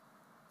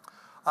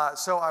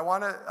 So I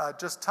want to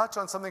just touch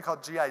on something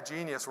called GI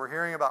Genius. We're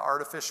hearing about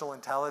artificial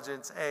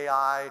intelligence,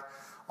 AI,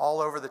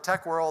 all over the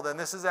tech world, and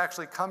this has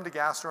actually come to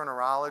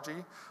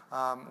gastroenterology.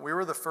 We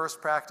were the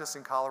first practice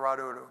in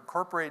Colorado to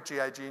incorporate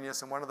GI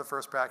Genius and one of the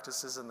first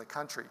practices in the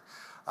country.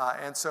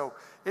 And so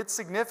it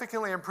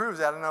significantly improves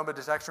adenoma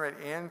detection rate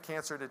and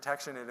cancer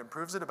detection. It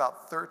improves it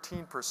about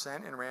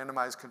 13% in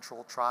randomized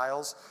controlled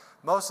trials.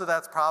 Most of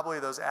that's probably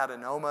those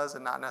adenomas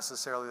and not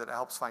necessarily that it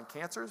helps find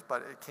cancers,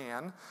 but it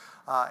can.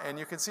 And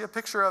you can see a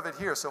picture of it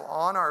here. So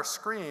on our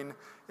screen,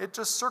 it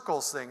just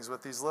circles things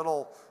with these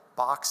little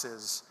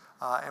boxes.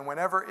 And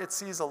whenever it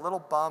sees a little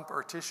bump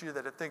or tissue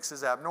that it thinks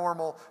is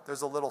abnormal,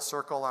 there's a little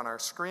circle on our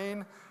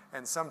screen.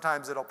 And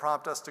sometimes it'll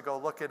prompt us to go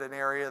look at an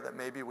area that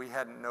maybe we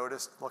hadn't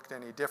noticed looked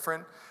any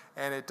different.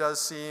 And it does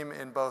seem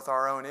in both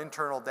our own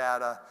internal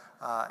data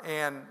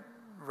and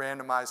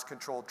randomized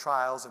controlled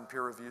trials and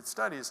peer-reviewed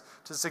studies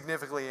to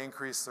significantly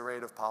increase the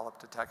rate of polyp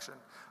detection.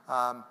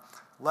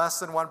 Less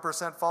than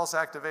 1% false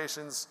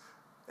activations,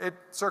 it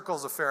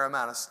circles a fair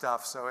amount of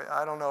stuff, so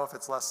I don't know if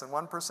it's less than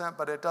 1%,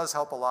 but it does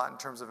help a lot in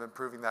terms of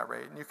improving that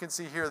rate. And you can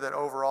see here that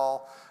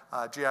overall,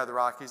 GI of the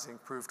Rockies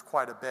improved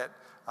quite a bit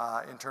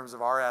in terms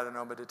of our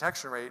adenoma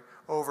detection rate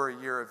over a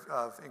year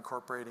of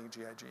incorporating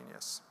GI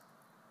Genius.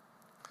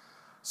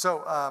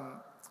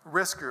 So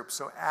risk groups,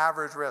 so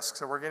average risk.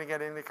 So we're going to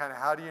get into kind of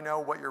how do you know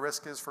what your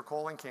risk is for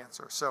colon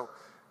cancer. So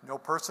no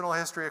personal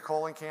history of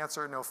colon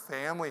cancer, no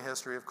family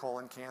history of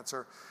colon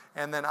cancer.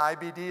 And then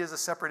IBD is a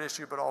separate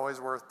issue, but always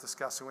worth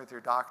discussing with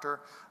your doctor.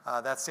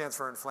 That stands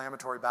for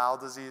inflammatory bowel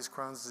disease,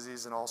 Crohn's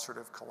disease, and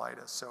ulcerative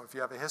colitis. So if you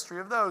have a history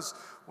of those,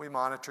 we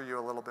monitor you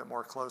a little bit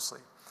more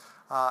closely.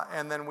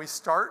 And then we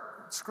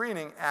start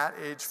screening at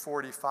age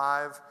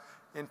 45.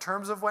 In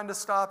terms of when to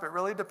stop, it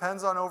really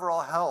depends on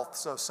overall health.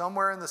 So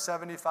somewhere in the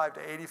 75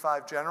 to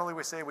 85, generally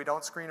we say we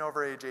don't screen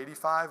over age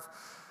 85.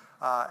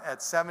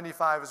 At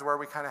 75 is where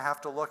we kind of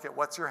have to look at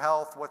what's your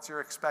health, what's your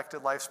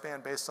expected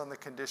lifespan based on the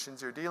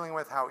conditions you're dealing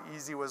with, how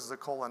easy was the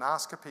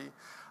colonoscopy.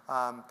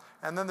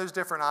 And then there's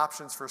different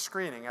options for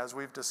screening. As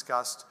we've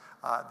discussed,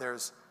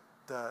 there's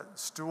the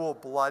stool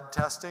blood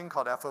testing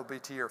called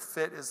FOBT or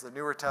FIT is the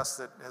newer test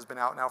that has been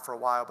out now for a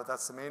while, but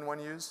that's the main one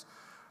used.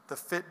 The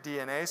FIT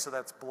DNA, so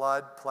that's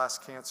blood plus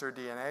cancer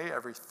DNA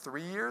every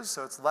 3 years,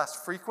 so it's less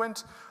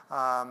frequent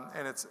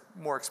and it's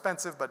more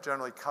expensive, but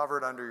generally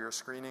covered under your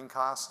screening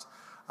cost.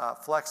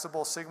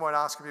 Flexible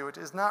sigmoidoscopy, which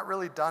is not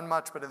really done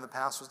much, but in the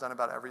past was done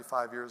about every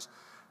 5 years.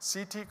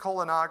 CT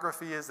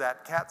colonography is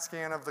that CAT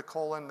scan of the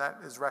colon that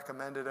is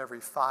recommended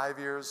every 5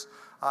 years,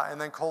 and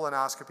then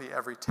colonoscopy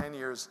every 10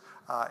 years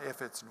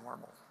if it's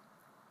normal.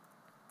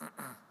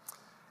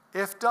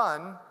 If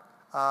done,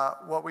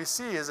 what we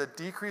see is a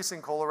decrease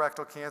in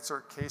colorectal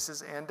cancer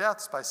cases and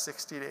deaths by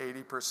 60 to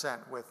 80%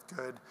 with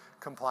good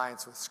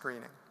compliance with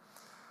screening.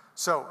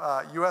 So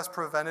U.S.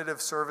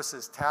 Preventative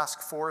Services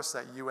Task Force,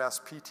 that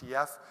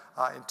USPTF,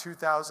 in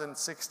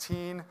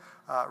 2016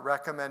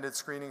 recommended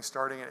screening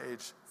starting at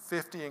age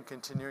 50 and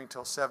continuing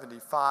till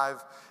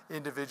 75,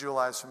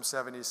 individualized from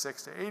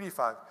 76 to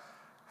 85.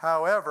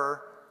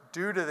 However,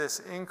 due to this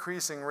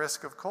increasing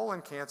risk of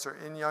colon cancer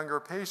in younger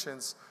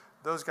patients,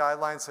 those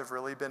guidelines have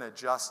really been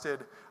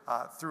adjusted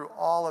through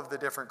all of the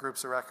different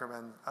groups that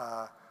recommend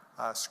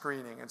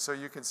screening. And so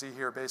you can see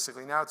here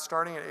basically now it's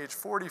starting at age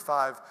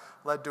 45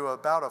 led to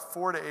about a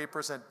 4 to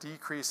 8%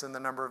 decrease in the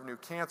number of new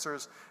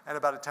cancers and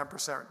about a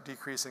 10%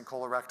 decrease in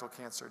colorectal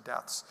cancer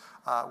deaths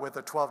with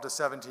a 12 to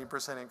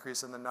 17%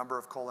 increase in the number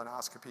of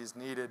colonoscopies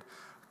needed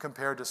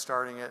compared to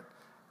starting at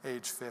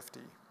age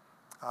 50.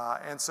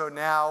 And so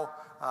now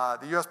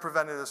the U.S.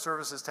 Preventative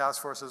Services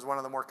Task Force is one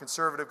of the more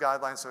conservative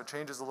guidelines, so it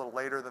changes a little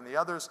later than the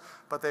others,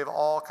 but they've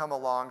all come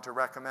along to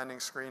recommending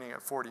screening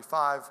at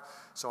 45.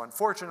 So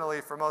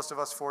unfortunately, for most of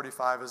us,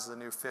 45 is the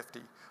new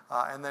 50.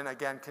 And then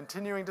again,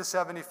 continuing to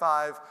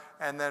 75,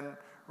 and then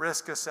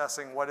risk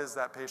assessing what is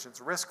that patient's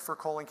risk for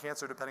colon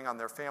cancer depending on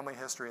their family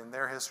history and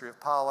their history of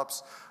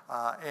polyps,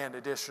 and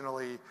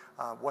additionally,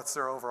 what's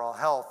their overall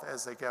health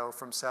as they go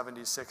from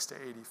 76 to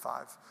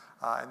 85.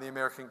 And the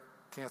American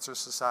Cancer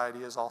Society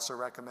has also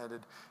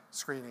recommended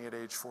screening at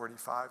age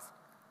 45.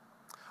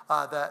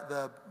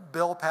 The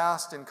bill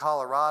passed in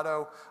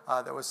Colorado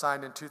that was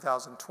signed in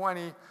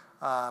 2020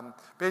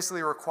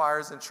 basically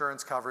requires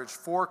insurance coverage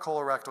for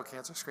colorectal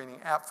cancer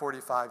screening at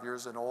 45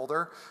 years and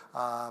older,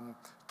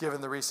 given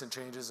the recent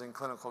changes in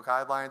clinical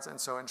guidelines. And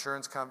so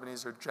insurance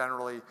companies are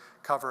generally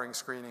covering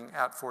screening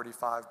at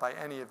 45 by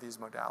any of these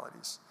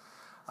modalities.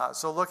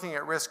 So looking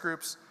at risk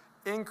groups,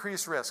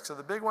 increased risk. So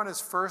the big one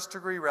is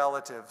first-degree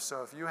relative.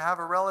 So if you have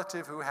a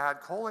relative who had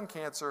colon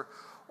cancer,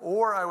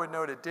 or I would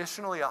note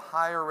additionally a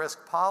higher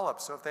risk polyp.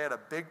 So if they had a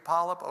big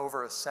polyp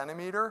over 1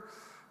 centimeter,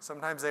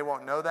 sometimes they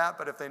won't know that,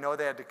 but if they know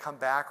they had to come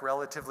back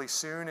relatively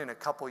soon in a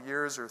couple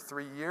years or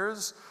 3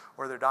 years,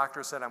 or their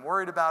doctor said, I'm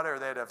worried about it, or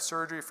they had to have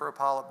surgery for a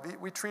polyp,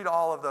 we treat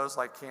all of those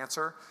like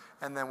cancer,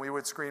 and then we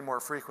would screen more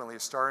frequently,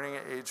 starting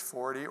at age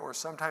 40 or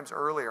sometimes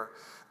earlier,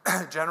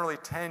 generally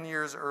 10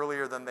 years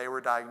earlier than they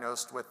were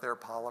diagnosed with their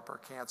polyp or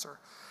cancer.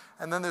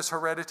 And then there's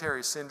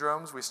hereditary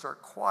syndromes. We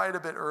start quite a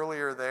bit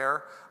earlier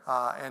there,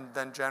 and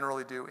then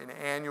generally do an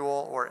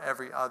annual or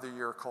every other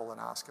year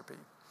colonoscopy.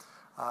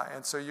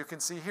 And so you can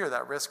see here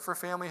that risk for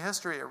family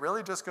history, it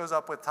really just goes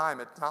up with time.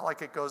 It's not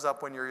like it goes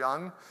up when you're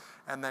young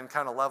and then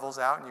kind of levels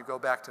out and you go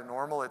back to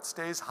normal. It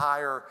stays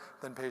higher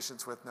than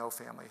patients with no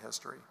family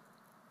history.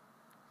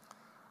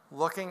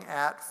 Looking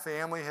at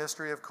family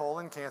history of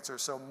colon cancer.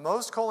 So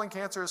most colon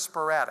cancer is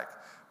sporadic.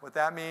 What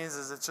that means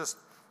is it's just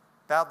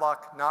bad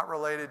luck, not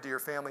related to your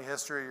family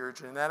history or your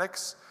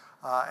genetics.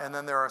 And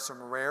then there are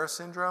some rare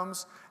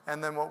syndromes.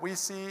 And then what we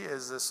see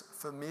is this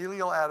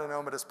familial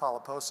adenomatous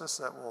polyposis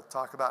that we'll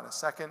talk about in a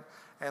second,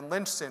 and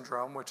Lynch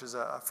syndrome, which is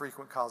a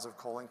frequent cause of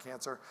colon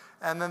cancer.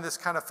 And then this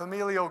kind of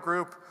familial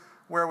group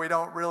where we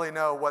don't really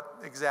know what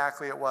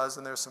exactly it was,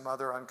 and there's some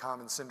other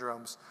uncommon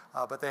syndromes,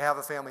 but they have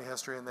a family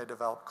history and they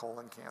develop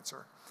colon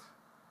cancer.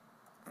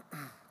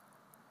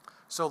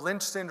 So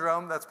Lynch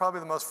syndrome, that's probably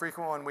the most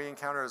frequent one we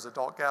encounter as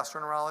adult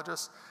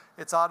gastroenterologists.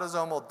 It's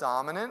autosomal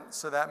dominant,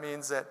 so that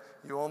means that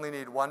you only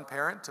need one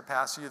parent to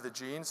pass you the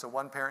gene. So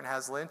one parent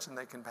has Lynch and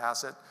they can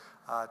pass it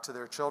to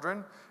their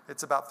children.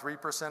 It's about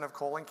 3% of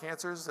colon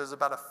cancers. There's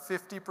about a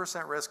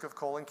 50% risk of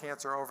colon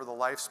cancer over the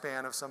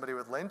lifespan of somebody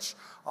with Lynch,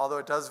 although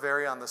it does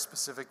vary on the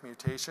specific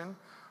mutation.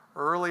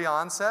 Early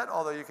onset,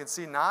 although you can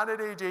see not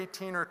at age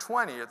 18 or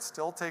 20, it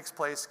still takes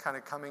place kind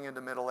of coming into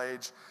middle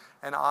age,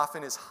 and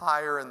often is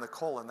higher in the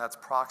colon. That's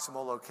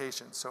proximal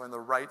location, so in the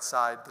right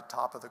side, the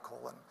top of the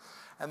colon.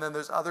 And then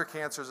there's other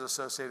cancers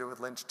associated with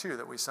Lynch too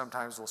that we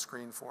sometimes will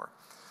screen for.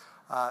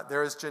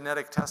 There is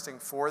genetic testing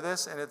for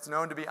this, and it's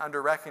known to be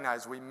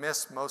under-recognized. We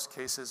miss most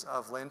cases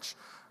of Lynch.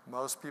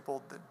 Most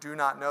people do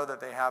not know that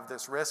they have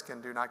this risk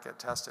and do not get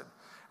tested.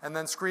 And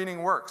then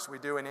screening works. We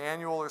do an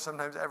annual or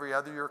sometimes every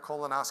other year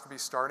colonoscopy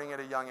starting at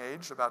a young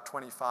age, about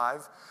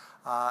 25,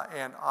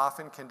 and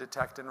often can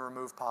detect and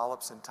remove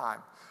polyps in time.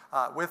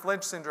 With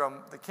Lynch syndrome,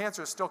 the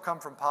cancers still come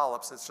from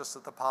polyps. It's just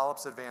that the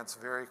polyps advance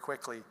very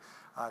quickly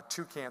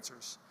to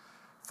cancers.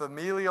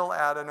 Familial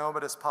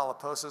adenomatous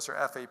polyposis, or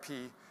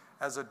FAP.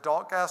 As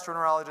adult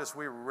gastroenterologists,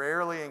 we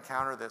rarely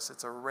encounter this.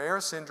 It's a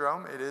rare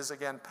syndrome. It is,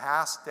 again,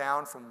 passed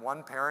down from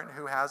one parent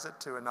who has it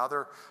to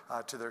another,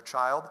 to their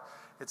child.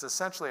 It's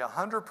essentially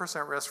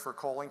 100% risk for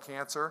colon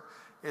cancer.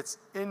 It's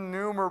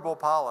innumerable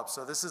polyps.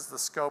 So this is the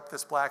scope,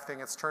 this black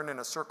thing. It's turned in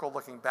a circle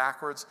looking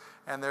backwards,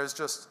 and there's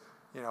just,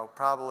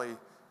 probably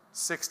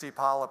 60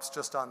 polyps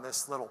just on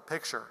this little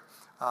picture.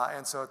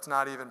 And so it's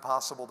not even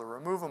possible to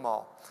remove them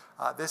all.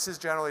 This is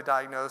generally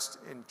diagnosed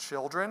in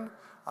children,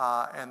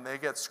 and they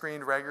get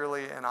screened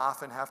regularly and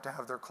often have to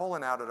have their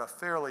colon out at a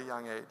fairly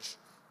young age.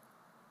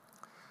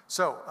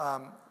 So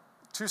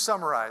to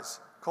summarize,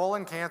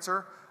 colon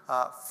cancer,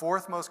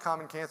 fourth most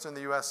common cancer in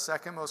the US,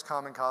 second most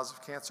common cause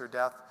of cancer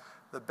death.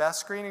 The best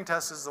screening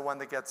test is the one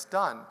that gets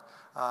done.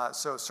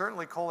 So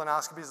certainly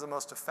colonoscopy is the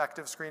most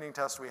effective screening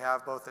test we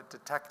have, both at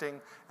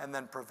detecting and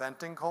then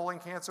preventing colon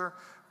cancer.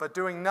 But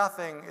doing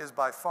nothing is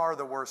by far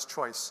the worst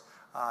choice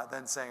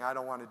than saying, I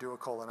don't want to do a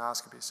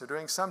colonoscopy. So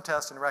doing some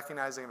test and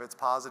recognizing if it's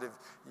positive,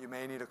 you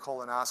may need a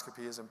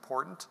colonoscopy is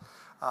important.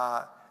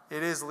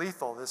 It is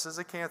lethal. This is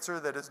a cancer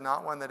that is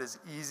not one that is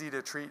easy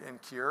to treat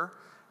and cure.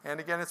 And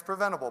again, it's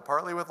preventable,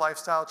 partly with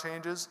lifestyle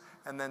changes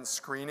and then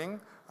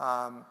screening.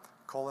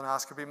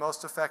 Colonoscopy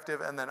most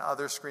effective, and then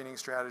other screening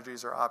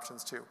strategies are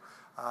options too.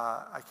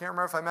 I can't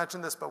remember if I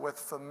mentioned this, but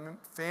with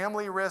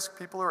family risk,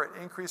 people who are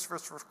at increased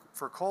risk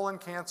for colon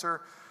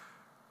cancer,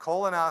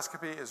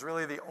 colonoscopy is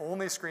really the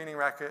only screening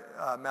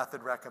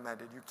method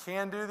recommended. You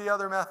can do the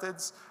other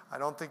methods. I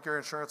don't think your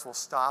insurance will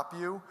stop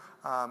you,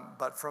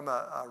 but from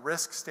a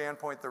risk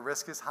standpoint, the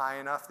risk is high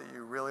enough that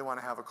you really want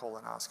to have a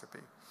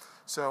colonoscopy.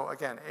 So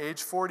again,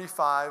 age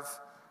 45,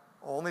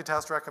 only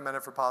test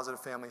recommended for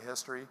positive family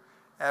history.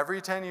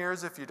 Every 10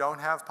 years if you don't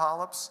have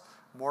polyps.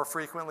 More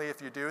frequently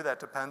if you do, that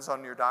depends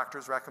on your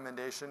doctor's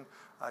recommendation.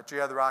 At GI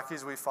of the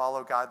Rockies, we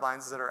follow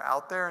guidelines that are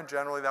out there, and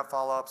generally that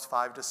follow-up's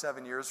 5 to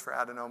 7 years for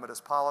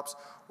adenomatous polyps,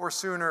 or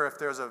sooner if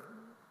there's a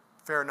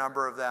fair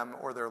number of them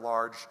or they're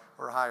large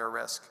or higher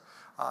risk.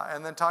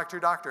 And then talk to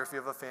your doctor if you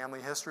have a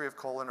family history of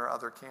colon or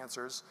other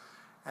cancers.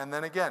 And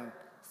then again,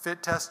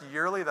 FIT test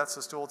yearly, that's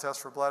the stool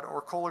test for blood,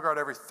 or Cologuard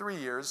every 3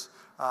 years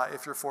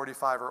if you're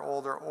 45 or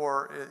older,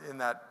 or in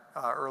that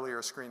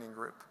earlier screening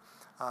group.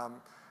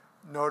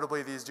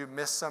 Notably, these do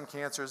miss some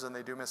cancers and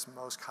they do miss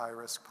most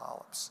high-risk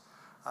polyps.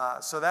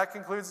 So that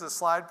concludes the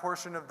slide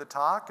portion of the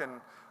talk, and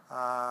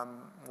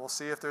we'll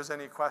see if there's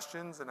any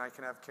questions, and I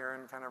can have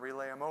Karen kind of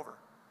relay them over.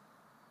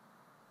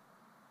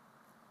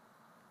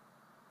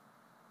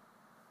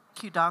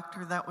 Thank you,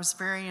 Doctor. That was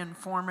very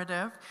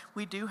informative.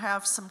 We do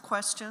have some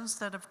questions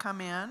that have come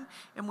in,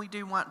 and we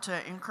do want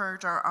to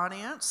encourage our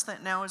audience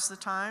that now is the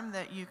time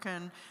that you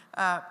can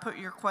put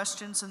your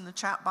questions in the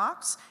chat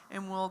box,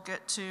 and we'll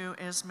get to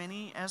as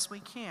many as we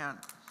can.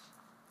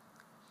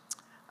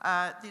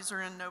 These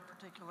are in no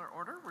particular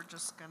order. We're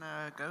just going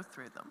to go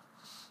through them.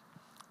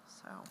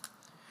 So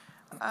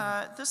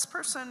this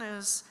person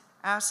is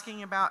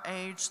asking about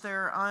age.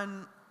 They're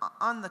on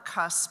the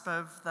cusp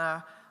of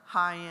the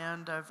high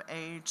end of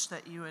age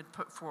that you had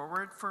put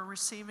forward for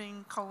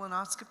receiving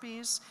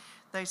colonoscopies.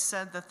 They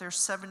said that they're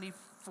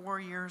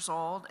 74 years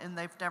old and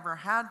they've never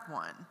had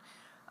one.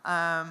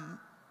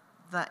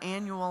 The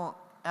annual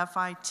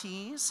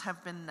FITs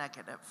have been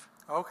negative.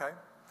 Okay.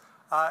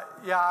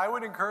 Yeah, I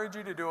would encourage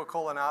you to do a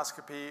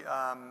colonoscopy.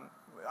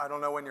 I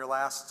don't know when your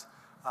last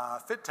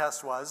FIT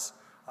test was,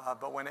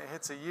 but when it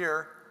hits a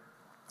year,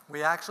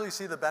 we actually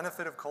see the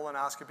benefit of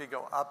colonoscopy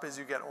go up as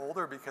you get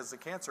older because the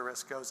cancer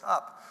risk goes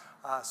up.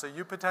 So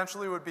you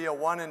potentially would be a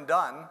one and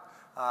done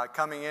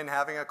coming in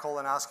having a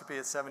colonoscopy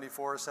at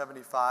 74 or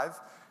 75.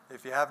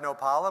 If you have no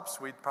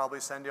polyps, we'd probably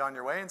send you on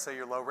your way and say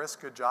you're low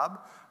risk, good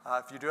job.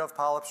 If you do have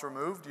polyps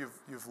removed,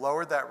 you've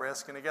lowered that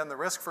risk. And again, the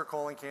risk for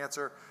colon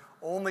cancer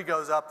only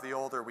goes up the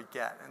older we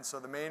get. And so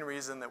the main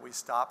reason that we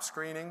stop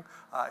screening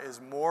is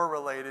more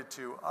related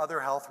to other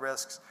health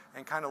risks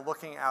and kind of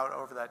looking out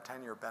over that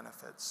 10-year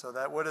benefit. So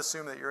that would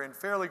assume that you're in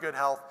fairly good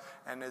health,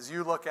 and as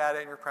you look at it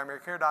and your primary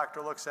care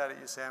doctor looks at it,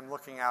 you say, I'm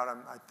looking out,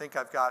 I think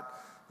I've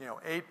got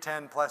 8,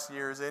 10 plus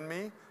years in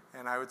me,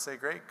 and I would say,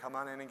 great, come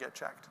on in and get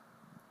checked.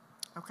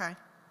 Okay,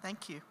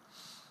 thank you.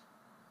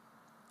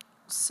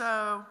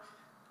 So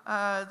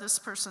this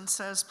person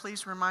says,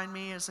 please remind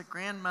me, is a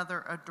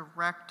grandmother a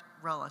direct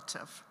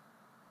relative?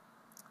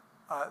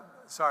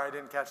 Sorry, I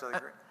didn't catch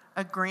that.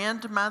 A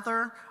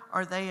grandmother,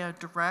 are they a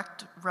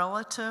direct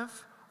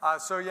relative?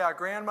 So yeah,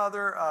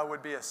 grandmother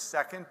would be a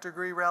second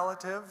degree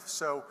relative.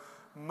 So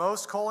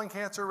most colon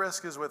cancer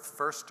risk is with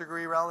first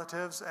degree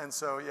relatives. And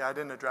so yeah, I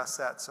didn't address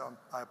that, so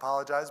I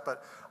apologize.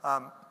 But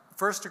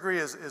first degree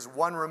is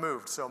one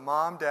removed. So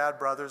mom, dad,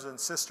 brothers, and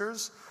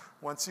sisters.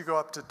 Once you go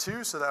up to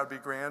 2, so that would be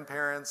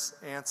grandparents,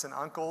 aunts, and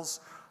uncles,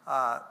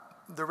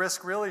 the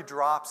risk really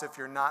drops if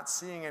you're not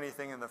seeing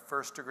anything in the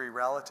first degree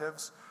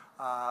relatives.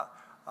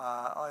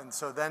 And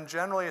so then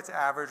generally it's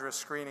average risk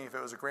screening if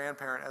it was a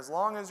grandparent, as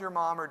long as your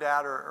mom or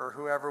dad or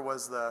whoever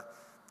was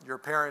your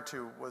parent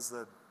who was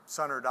the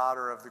son or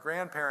daughter of the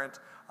grandparent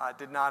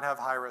did not have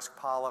high risk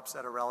polyps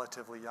at a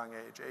relatively young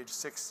age. Age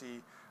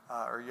 60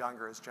 or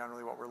younger is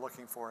generally what we're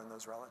looking for in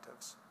those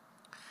relatives.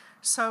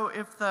 So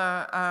if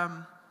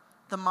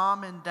the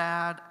mom and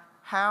dad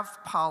have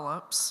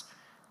polyps,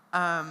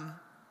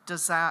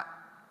 does that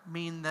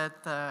mean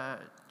that the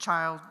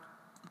child,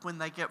 when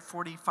they get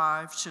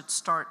 45, should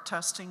start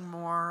testing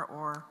more,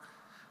 or?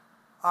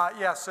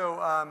 Yeah,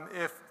 so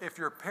if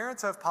your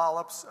parents have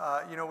polyps,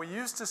 we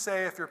used to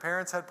say if your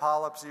parents had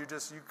polyps, you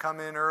come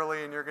in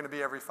early and you're going to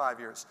be every 5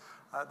 years.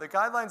 The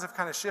guidelines have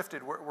kind of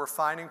shifted. We're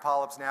finding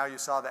polyps now. You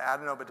saw the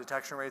adenoma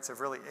detection rates have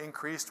really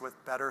increased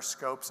with better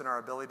scopes and our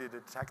ability to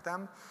detect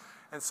them.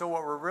 And so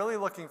what we're really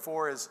looking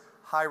for is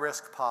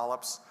high-risk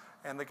polyps.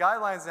 And the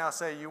guidelines now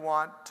say you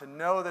want to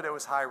know that it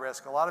was high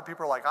risk. A lot of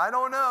people are like, I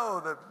don't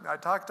know. I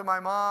talked to my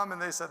mom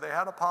and they said they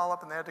had a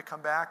polyp and they had to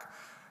come back.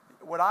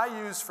 What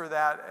I use for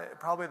that,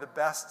 probably the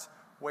best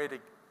way to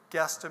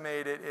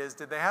guesstimate it is,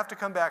 did they have to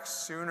come back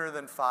sooner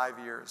than 5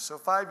 years? So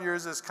 5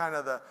 years is kind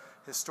of the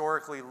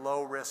historically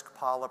low risk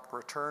polyp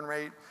return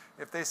rate.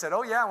 If they said,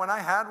 oh yeah, when I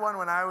had one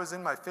when I was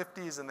in my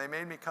 50s and they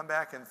made me come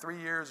back in 3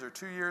 years or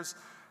 2 years,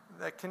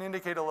 that can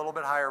indicate a little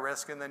bit higher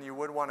risk, and then you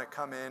would want to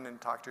come in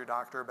and talk to your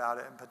doctor about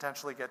it and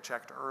potentially get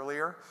checked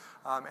earlier.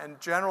 And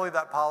generally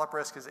that polyp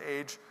risk is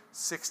age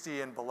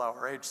 60 and below,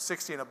 or age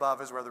 60 and above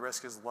is where the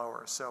risk is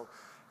lower. So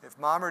if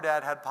mom or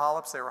dad had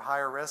polyps, they were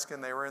higher risk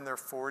and they were in their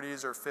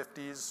 40s or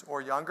 50s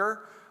or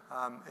younger,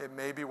 it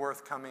may be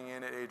worth coming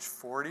in at age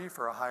 40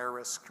 for a higher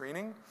risk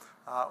screening,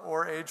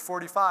 or age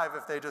 45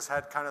 if they just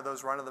had kind of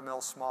those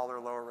run-of-the-mill smaller,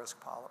 lower risk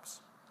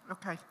polyps.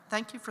 Okay,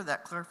 thank you for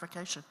that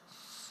clarification.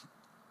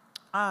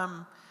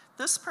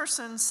 This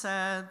person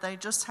said they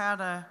just had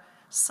a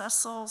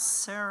sessile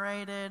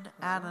serrated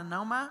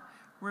adenoma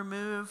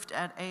removed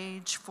at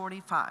age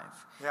 45.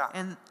 Yeah.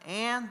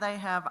 And they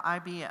have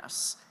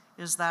IBS.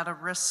 Is that a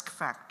risk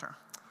factor?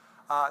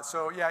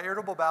 So yeah,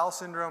 irritable bowel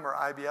syndrome or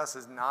IBS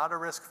is not a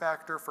risk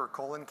factor for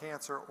colon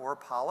cancer or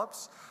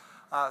polyps.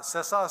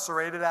 Sessile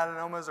serrated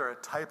adenomas are a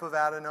type of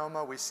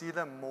adenoma. We see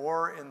them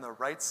more in the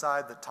right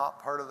side, the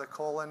top part of the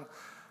colon.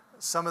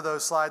 Some of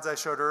those slides I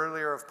showed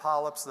earlier of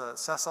polyps, the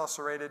sessile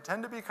serrated,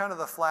 tend to be kind of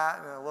the flat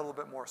and a little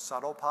bit more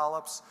subtle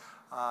polyps.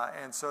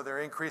 And so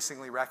they're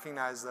increasingly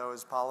recognized, though,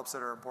 as polyps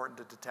that are important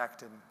to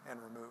detect and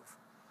remove.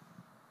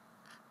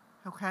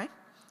 Okay.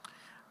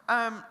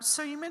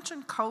 So you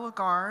mentioned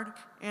Cologuard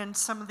in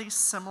some of these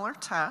similar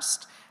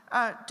tests.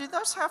 Do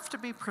those have to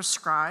be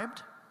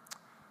prescribed?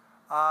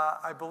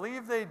 I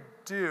believe they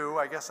do.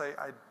 I guess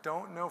I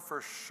don't know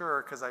for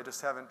sure because I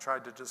just haven't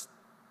tried to just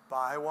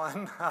buy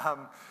one.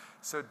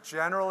 So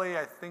generally,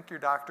 I think your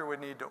doctor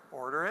would need to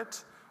order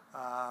it,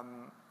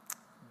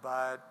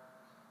 but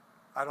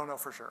I don't know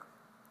for sure.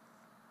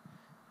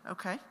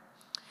 Okay.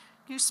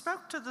 You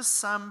spoke to this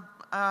some,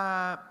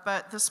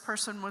 but this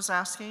person was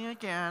asking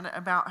again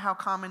about how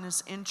common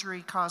is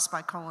injury caused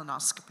by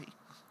colonoscopy.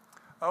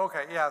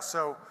 Okay, yeah,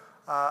 so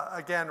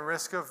again,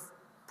 risk of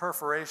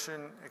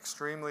perforation,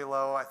 extremely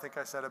low. I think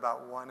I said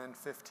about 1 in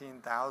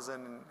 15,000,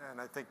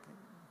 and I think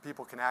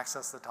people can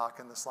access the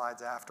talk in the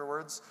slides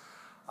afterwards.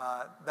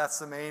 That's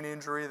the main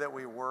injury that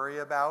we worry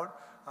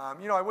about.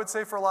 You know, I would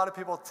say for a lot of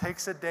people, it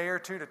takes a day or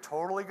two to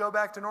totally go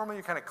back to normal.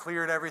 You kind of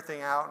cleared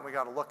everything out, and we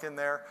got to look in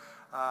there.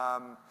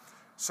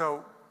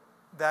 So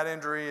that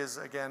injury is,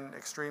 again,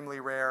 extremely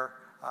rare.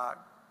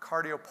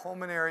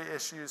 Cardiopulmonary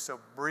issues, so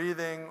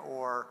breathing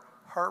or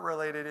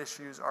heart-related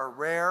issues are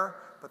rare,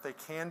 but they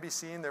can be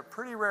seen. They're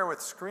pretty rare with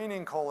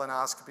screening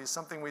colonoscopy,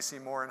 something we see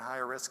more in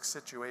higher risk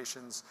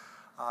situations.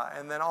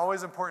 And then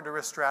always important to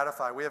risk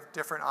stratify. We have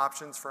different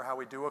options for how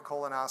we do a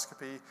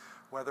colonoscopy,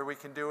 whether we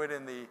can do it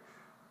in the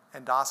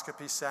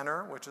endoscopy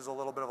center, which is a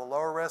little bit of a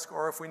lower risk,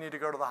 or if we need to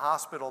go to the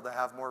hospital to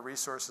have more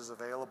resources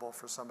available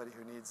for somebody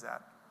who needs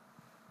that.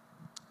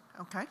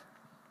 Okay.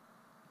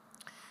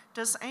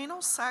 Does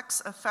anal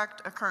sex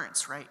affect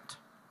occurrence rate?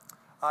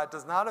 It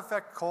does not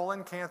affect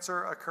colon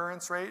cancer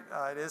occurrence rate.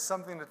 It is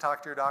something to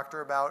talk to your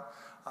doctor about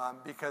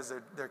because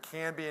there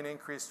can be an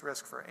increased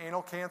risk for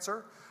anal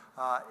cancer.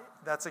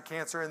 That's a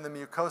cancer in the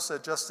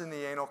mucosa, just in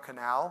the anal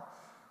canal.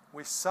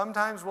 We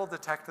sometimes will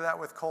detect that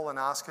with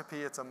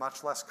colonoscopy. It's a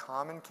much less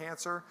common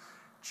cancer.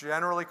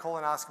 Generally,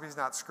 colonoscopy is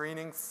not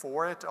screening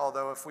for it,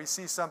 although if we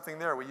see something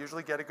there, we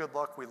usually get a good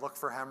look. We look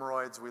for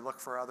hemorrhoids. We look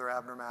for other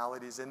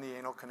abnormalities in the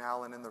anal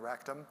canal and in the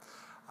rectum.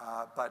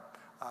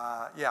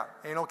 Yeah,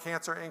 anal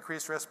cancer,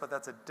 increased risk, but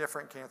that's a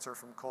different cancer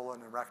from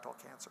colon and rectal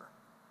cancer.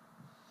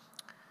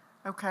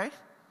 Okay.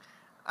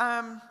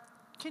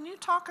 Can you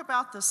talk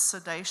about the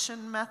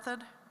sedation method?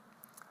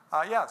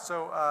 Yeah,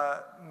 so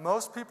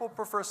most people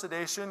prefer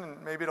sedation,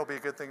 and maybe it'll be a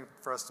good thing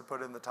for us to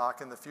put in the talk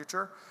in the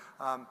future.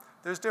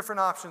 There's different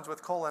options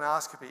with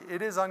colonoscopy.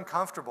 It is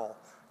uncomfortable.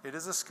 It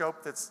is a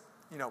scope that's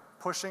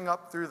pushing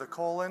up through the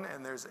colon,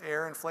 and there's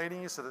air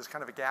inflating you, so there's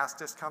kind of a gas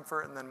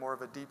discomfort and then more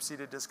of a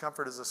deep-seated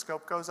discomfort as the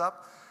scope goes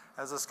up.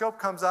 As the scope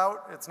comes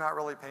out, it's not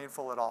really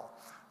painful at all.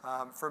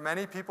 For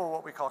many people,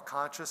 what we call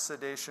conscious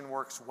sedation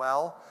works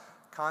well.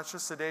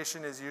 Conscious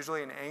sedation is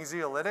usually an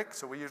anxiolytic,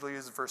 so we usually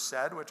use it for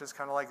SED, which is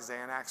kind of like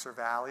Xanax or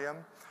Valium,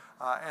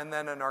 and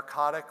then a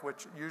narcotic,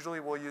 which usually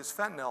we'll use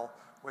fentanyl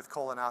with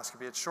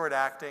colonoscopy. It's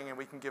short-acting, and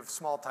we can give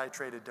small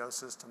titrated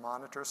doses to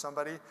monitor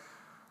somebody.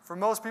 For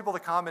most people, the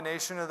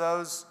combination of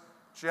those,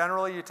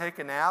 generally you take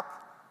a nap,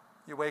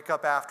 you wake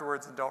up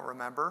afterwards and don't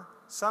remember.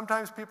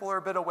 Sometimes people are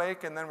a bit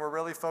awake, and then we're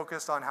really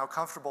focused on how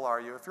comfortable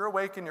are you. If you're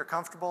awake and you're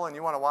comfortable and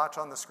you want to watch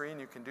on the screen,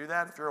 you can do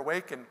that. If you're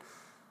awake and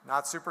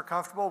not super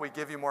comfortable, we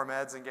give you more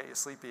meds and get you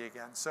sleepy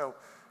again. So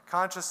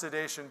conscious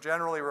sedation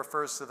generally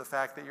refers to the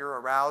fact that you're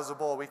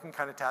arousable. We can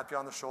kind of tap you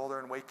on the shoulder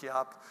and wake you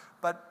up,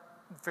 but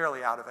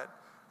fairly out of it.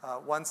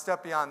 One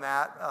step beyond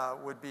that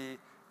would be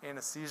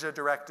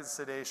anesthesia-directed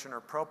sedation or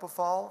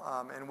propofol,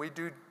 and we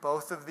do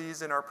both of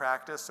these in our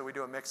practice, so we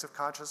do a mix of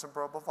conscious and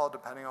propofol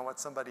depending on what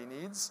somebody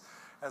needs,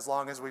 as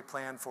long as we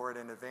plan for it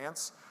in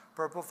advance.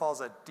 Propofol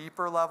is a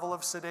deeper level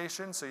of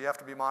sedation, so you have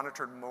to be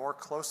monitored more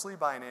closely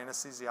by an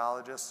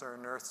anesthesiologist or a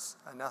nurse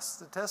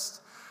anesthetist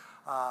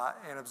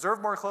and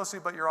observed more closely,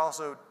 but you're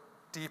also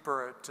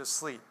deeper to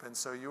sleep, and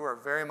so you are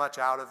very much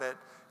out of it.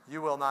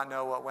 You will not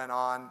know what went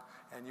on,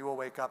 and you will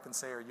wake up and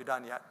say, "Are you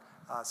done yet?"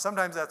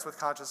 Sometimes that's with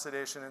conscious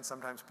sedation, and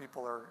sometimes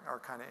people are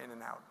kind of in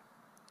and out.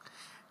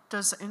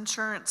 Does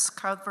insurance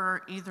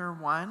cover either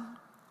one?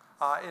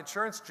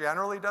 Insurance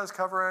generally does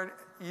cover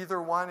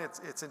either one.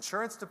 It's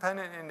insurance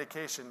dependent and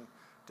indication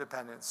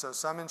dependent. So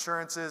some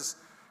insurances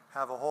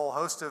have a whole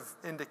host of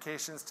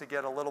indications to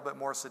get a little bit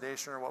more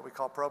sedation, or what we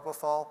call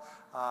propofol,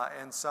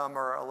 and some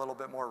are a little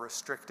bit more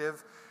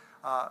restrictive.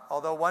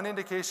 Although one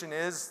indication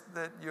is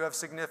that you have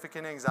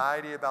significant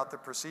anxiety about the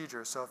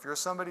procedure. So if you're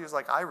somebody who's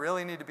like, I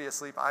really need to be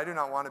asleep, I do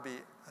not want to be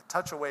a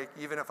touch awake,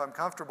 even if I'm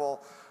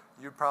comfortable,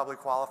 you'd probably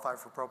qualify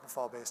for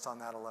propofol based on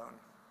that alone.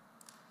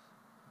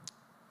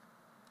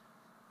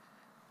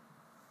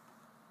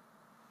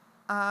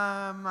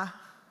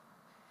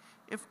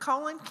 If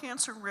colon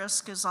cancer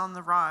risk is on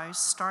the rise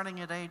starting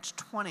at age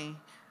 20,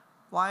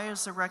 why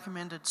is the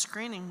recommended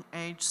screening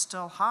age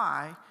still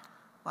high,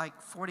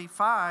 like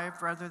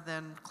 45 rather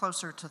than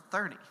closer to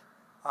 30?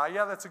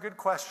 Yeah, that's a good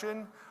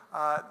question.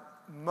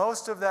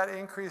 Most of that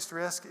increased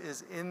risk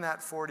is in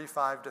that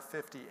 45 to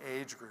 50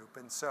 age group.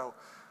 And so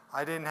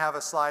I didn't have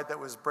a slide that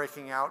was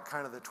breaking out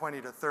kind of the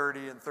 20 to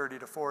 30 and 30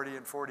 to 40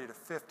 and 40 to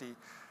 50.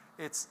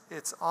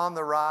 It's on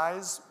the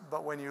rise,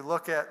 but when you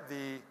look at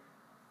the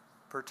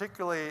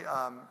particularly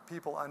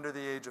people under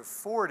the age of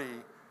 40,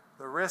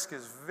 the risk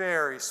is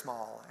very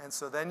small. And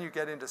so then you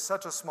get into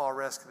such a small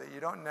risk that you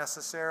don't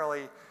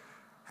necessarily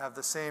have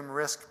the same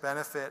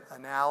risk-benefit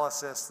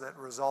analysis that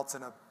results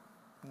in a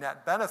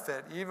net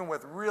benefit. Even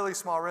with really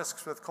small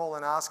risks with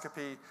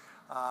colonoscopy,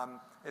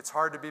 it's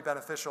hard to be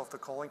beneficial if the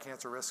colon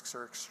cancer risks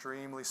are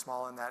extremely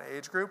small in that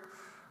age group.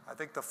 I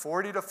think the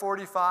 40 to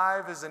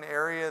 45 is an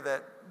area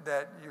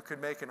that you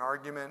could make an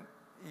argument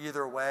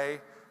either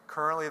way.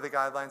 Currently, the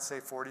guidelines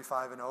say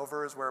 45 and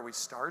over is where we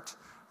start,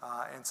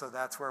 and so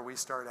that's where we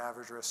start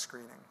average risk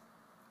screening.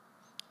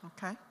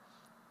 Okay.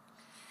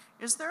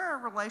 Is there a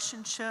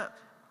relationship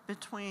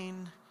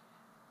between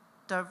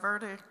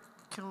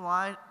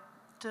diverticulitis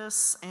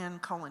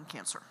and colon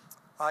cancer?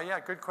 Yeah,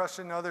 good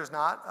question. No, there's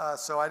not.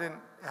 So I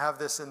didn't have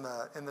this in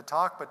the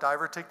talk, but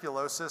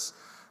diverticulosis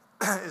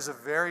is a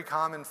very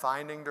common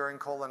finding during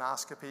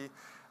colonoscopy.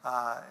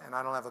 And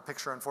I don't have a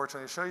picture,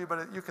 unfortunately, to show you,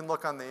 but you can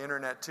look on the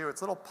internet, too.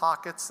 It's little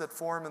pockets that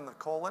form in the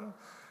colon.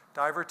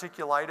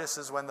 Diverticulitis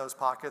is when those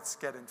pockets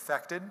get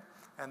infected,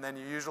 and then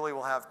you usually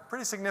will have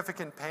pretty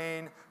significant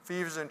pain,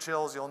 fevers and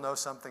chills. You'll know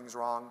something's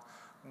wrong.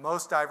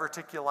 Most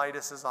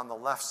diverticulitis is on the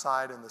left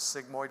side in the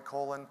sigmoid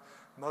colon.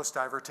 Most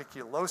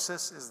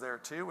diverticulosis is there,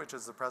 too, which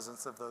is the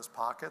presence of those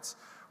pockets.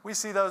 We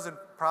see those in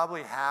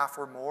probably half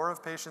or more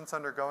of patients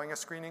undergoing a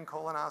screening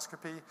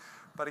colonoscopy.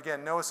 But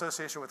again, no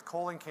association with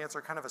colon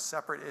cancer, kind of a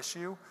separate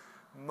issue.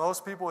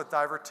 Most people with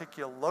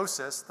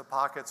diverticulosis, the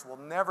pockets, will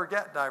never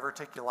get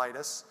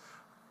diverticulitis.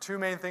 Two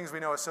main things we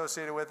know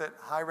associated with it: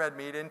 high red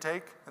meat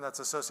intake, and that's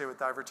associated with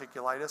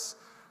diverticulitis,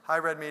 high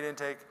red meat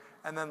intake,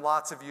 and then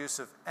lots of use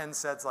of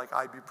NSAIDs like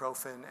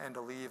ibuprofen and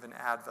Aleve and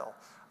Advil.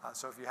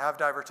 So if you have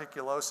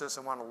diverticulosis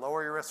and want to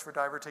lower your risk for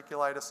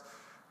diverticulitis,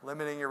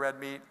 limiting your red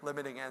meat,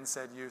 limiting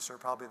NSAID use are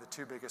probably the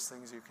two biggest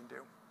things you can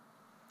do.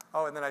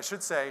 Oh, and then I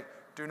should say,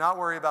 do not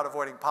worry about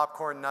avoiding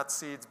popcorn, nuts,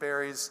 seeds,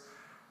 berries.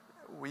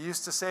 We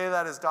used to say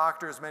that as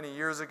doctors many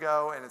years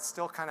ago, and it's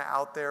still kind of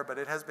out there, but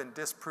it has been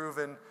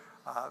disproven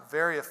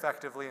very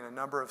effectively in a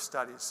number of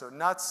studies. So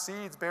nuts,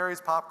 seeds,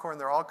 berries, popcorn,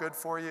 they're all good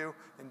for you.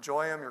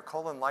 Enjoy them. Your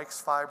colon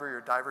likes fiber.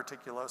 Your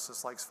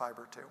diverticulosis likes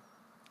fiber too.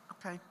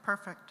 Okay,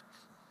 perfect.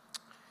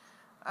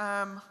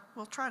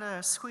 We'll try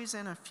to squeeze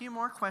in a few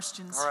more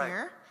questions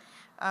here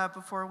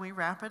before we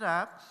wrap it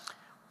up.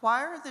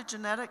 Why are the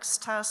genetics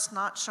tests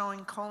not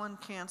showing colon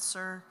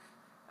cancer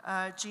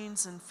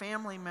genes in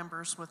family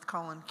members with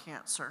colon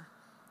cancer?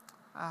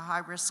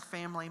 High-risk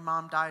family,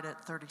 mom died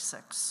at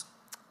 36.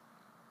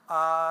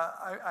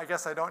 I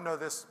guess I don't know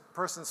this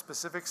person's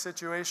specific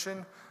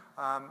situation,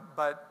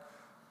 but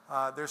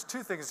there's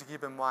two things to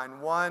keep in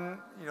mind. One,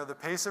 the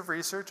pace of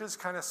research is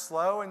kind of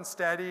slow and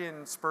steady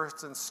in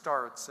spurts and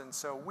starts. And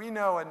so we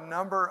know a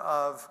number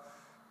of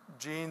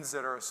genes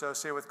that are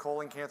associated with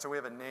colon cancer. We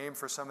have a name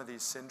for some of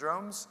these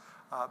syndromes,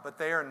 but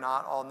they are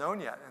not all known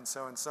yet. And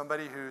so in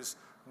somebody whose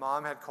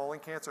mom had colon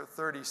cancer at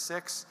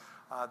 36,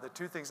 the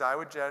two things I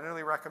would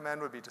generally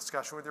recommend would be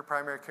discussion with your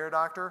primary care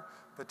doctor,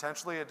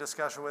 potentially a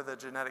discussion with a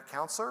genetic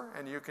counselor,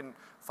 and you can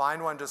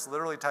find one just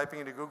literally typing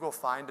into Google,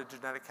 find a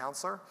genetic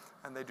counselor,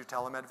 and they do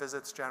telemed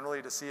visits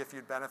generally to see if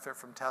you'd benefit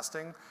from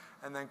testing.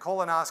 And then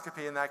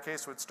colonoscopy in that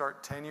case would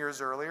start 10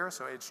 years earlier,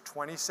 so age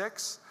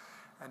 26.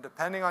 And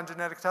depending on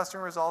genetic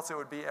testing results, it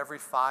would be every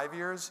 5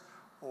 years,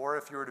 or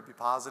if you were to be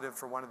positive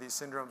for one of these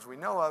syndromes we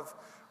know of,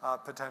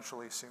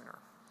 potentially sooner.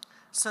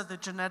 So the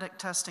genetic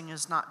testing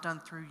is not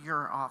done through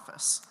your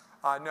office?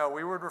 No,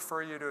 we would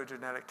refer you to a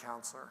genetic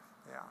counselor,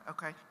 yeah.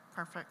 Okay,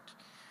 perfect.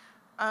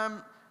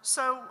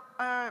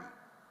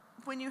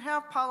 When you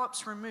have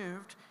polyps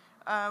removed,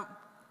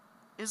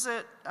 is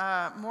it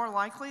more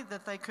likely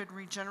that they could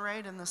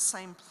regenerate in the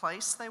same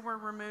place they were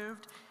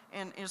removed?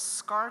 And is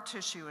scar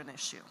tissue an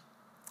issue?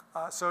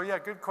 Yeah,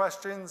 good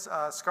questions.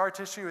 Scar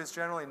tissue is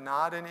generally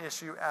not an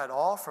issue at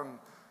all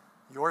from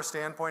your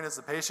standpoint as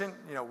the patient.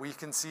 We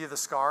can see the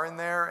scar in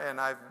there, and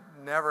I've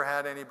never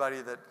had anybody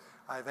that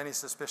I have any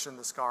suspicion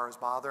the scar is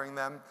bothering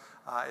them.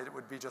 It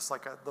would be just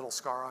like a little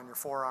scar on your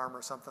forearm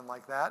or something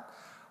like that.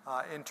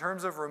 In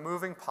terms of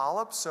removing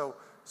polyps, so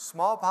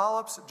small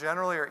polyps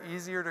generally are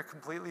easier to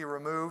completely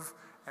remove,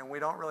 and we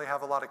don't really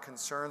have a lot of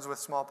concerns with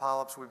small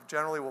polyps. We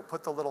generally will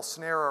put the little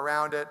snare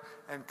around it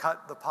and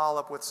cut the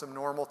polyp with some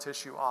normal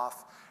tissue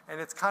off. And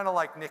it's kind of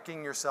like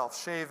nicking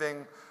yourself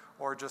shaving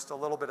or just a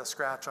little bit of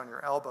scratch on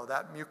your elbow.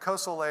 That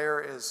mucosal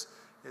layer is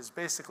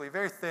basically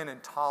very thin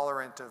and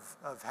tolerant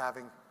of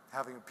having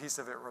a piece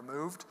of it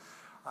removed.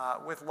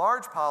 With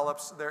large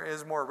polyps, there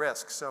is more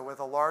risk. So with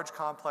a large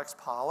complex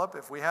polyp,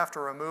 if we have to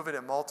remove it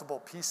in multiple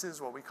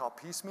pieces, what we call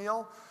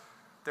piecemeal,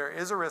 there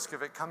is a risk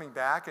of it coming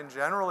back, and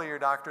generally your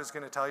doctor is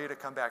going to tell you to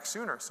come back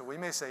sooner. So we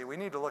may say we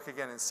need to look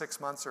again in 6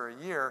 months or a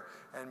year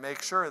and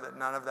make sure that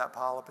none of that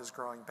polyp is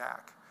growing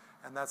back.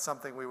 And that's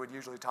something we would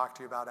usually talk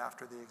to you about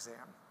after the exam.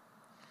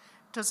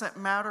 Does it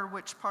matter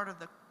which part of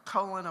the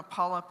colon a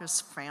polyp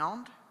is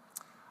found?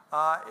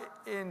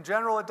 In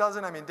general, it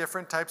doesn't. I mean,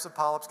 different types of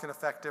polyps can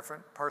affect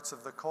different parts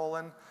of the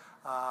colon,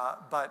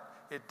 but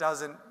it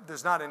doesn't,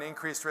 there's not an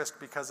increased risk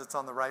because it's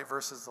on the right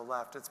versus the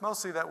left. It's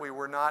mostly that we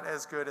were not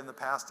as good in the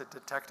past at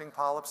detecting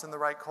polyps in the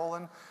right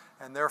colon,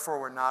 and therefore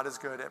we're not as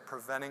good at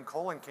preventing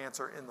colon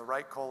cancer in the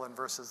right colon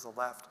versus the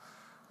left.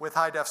 With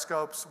high-def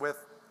scopes,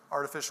 with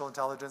artificial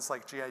intelligence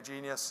like GI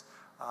Genius,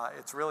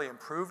 it's really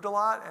improved a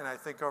lot, and I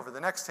think over the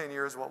next 10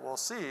 years what we'll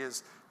see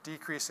is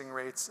decreasing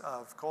rates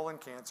of colon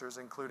cancers,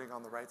 including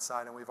on the right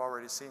side, and we've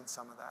already seen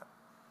some of that.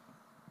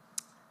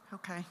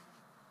 Okay.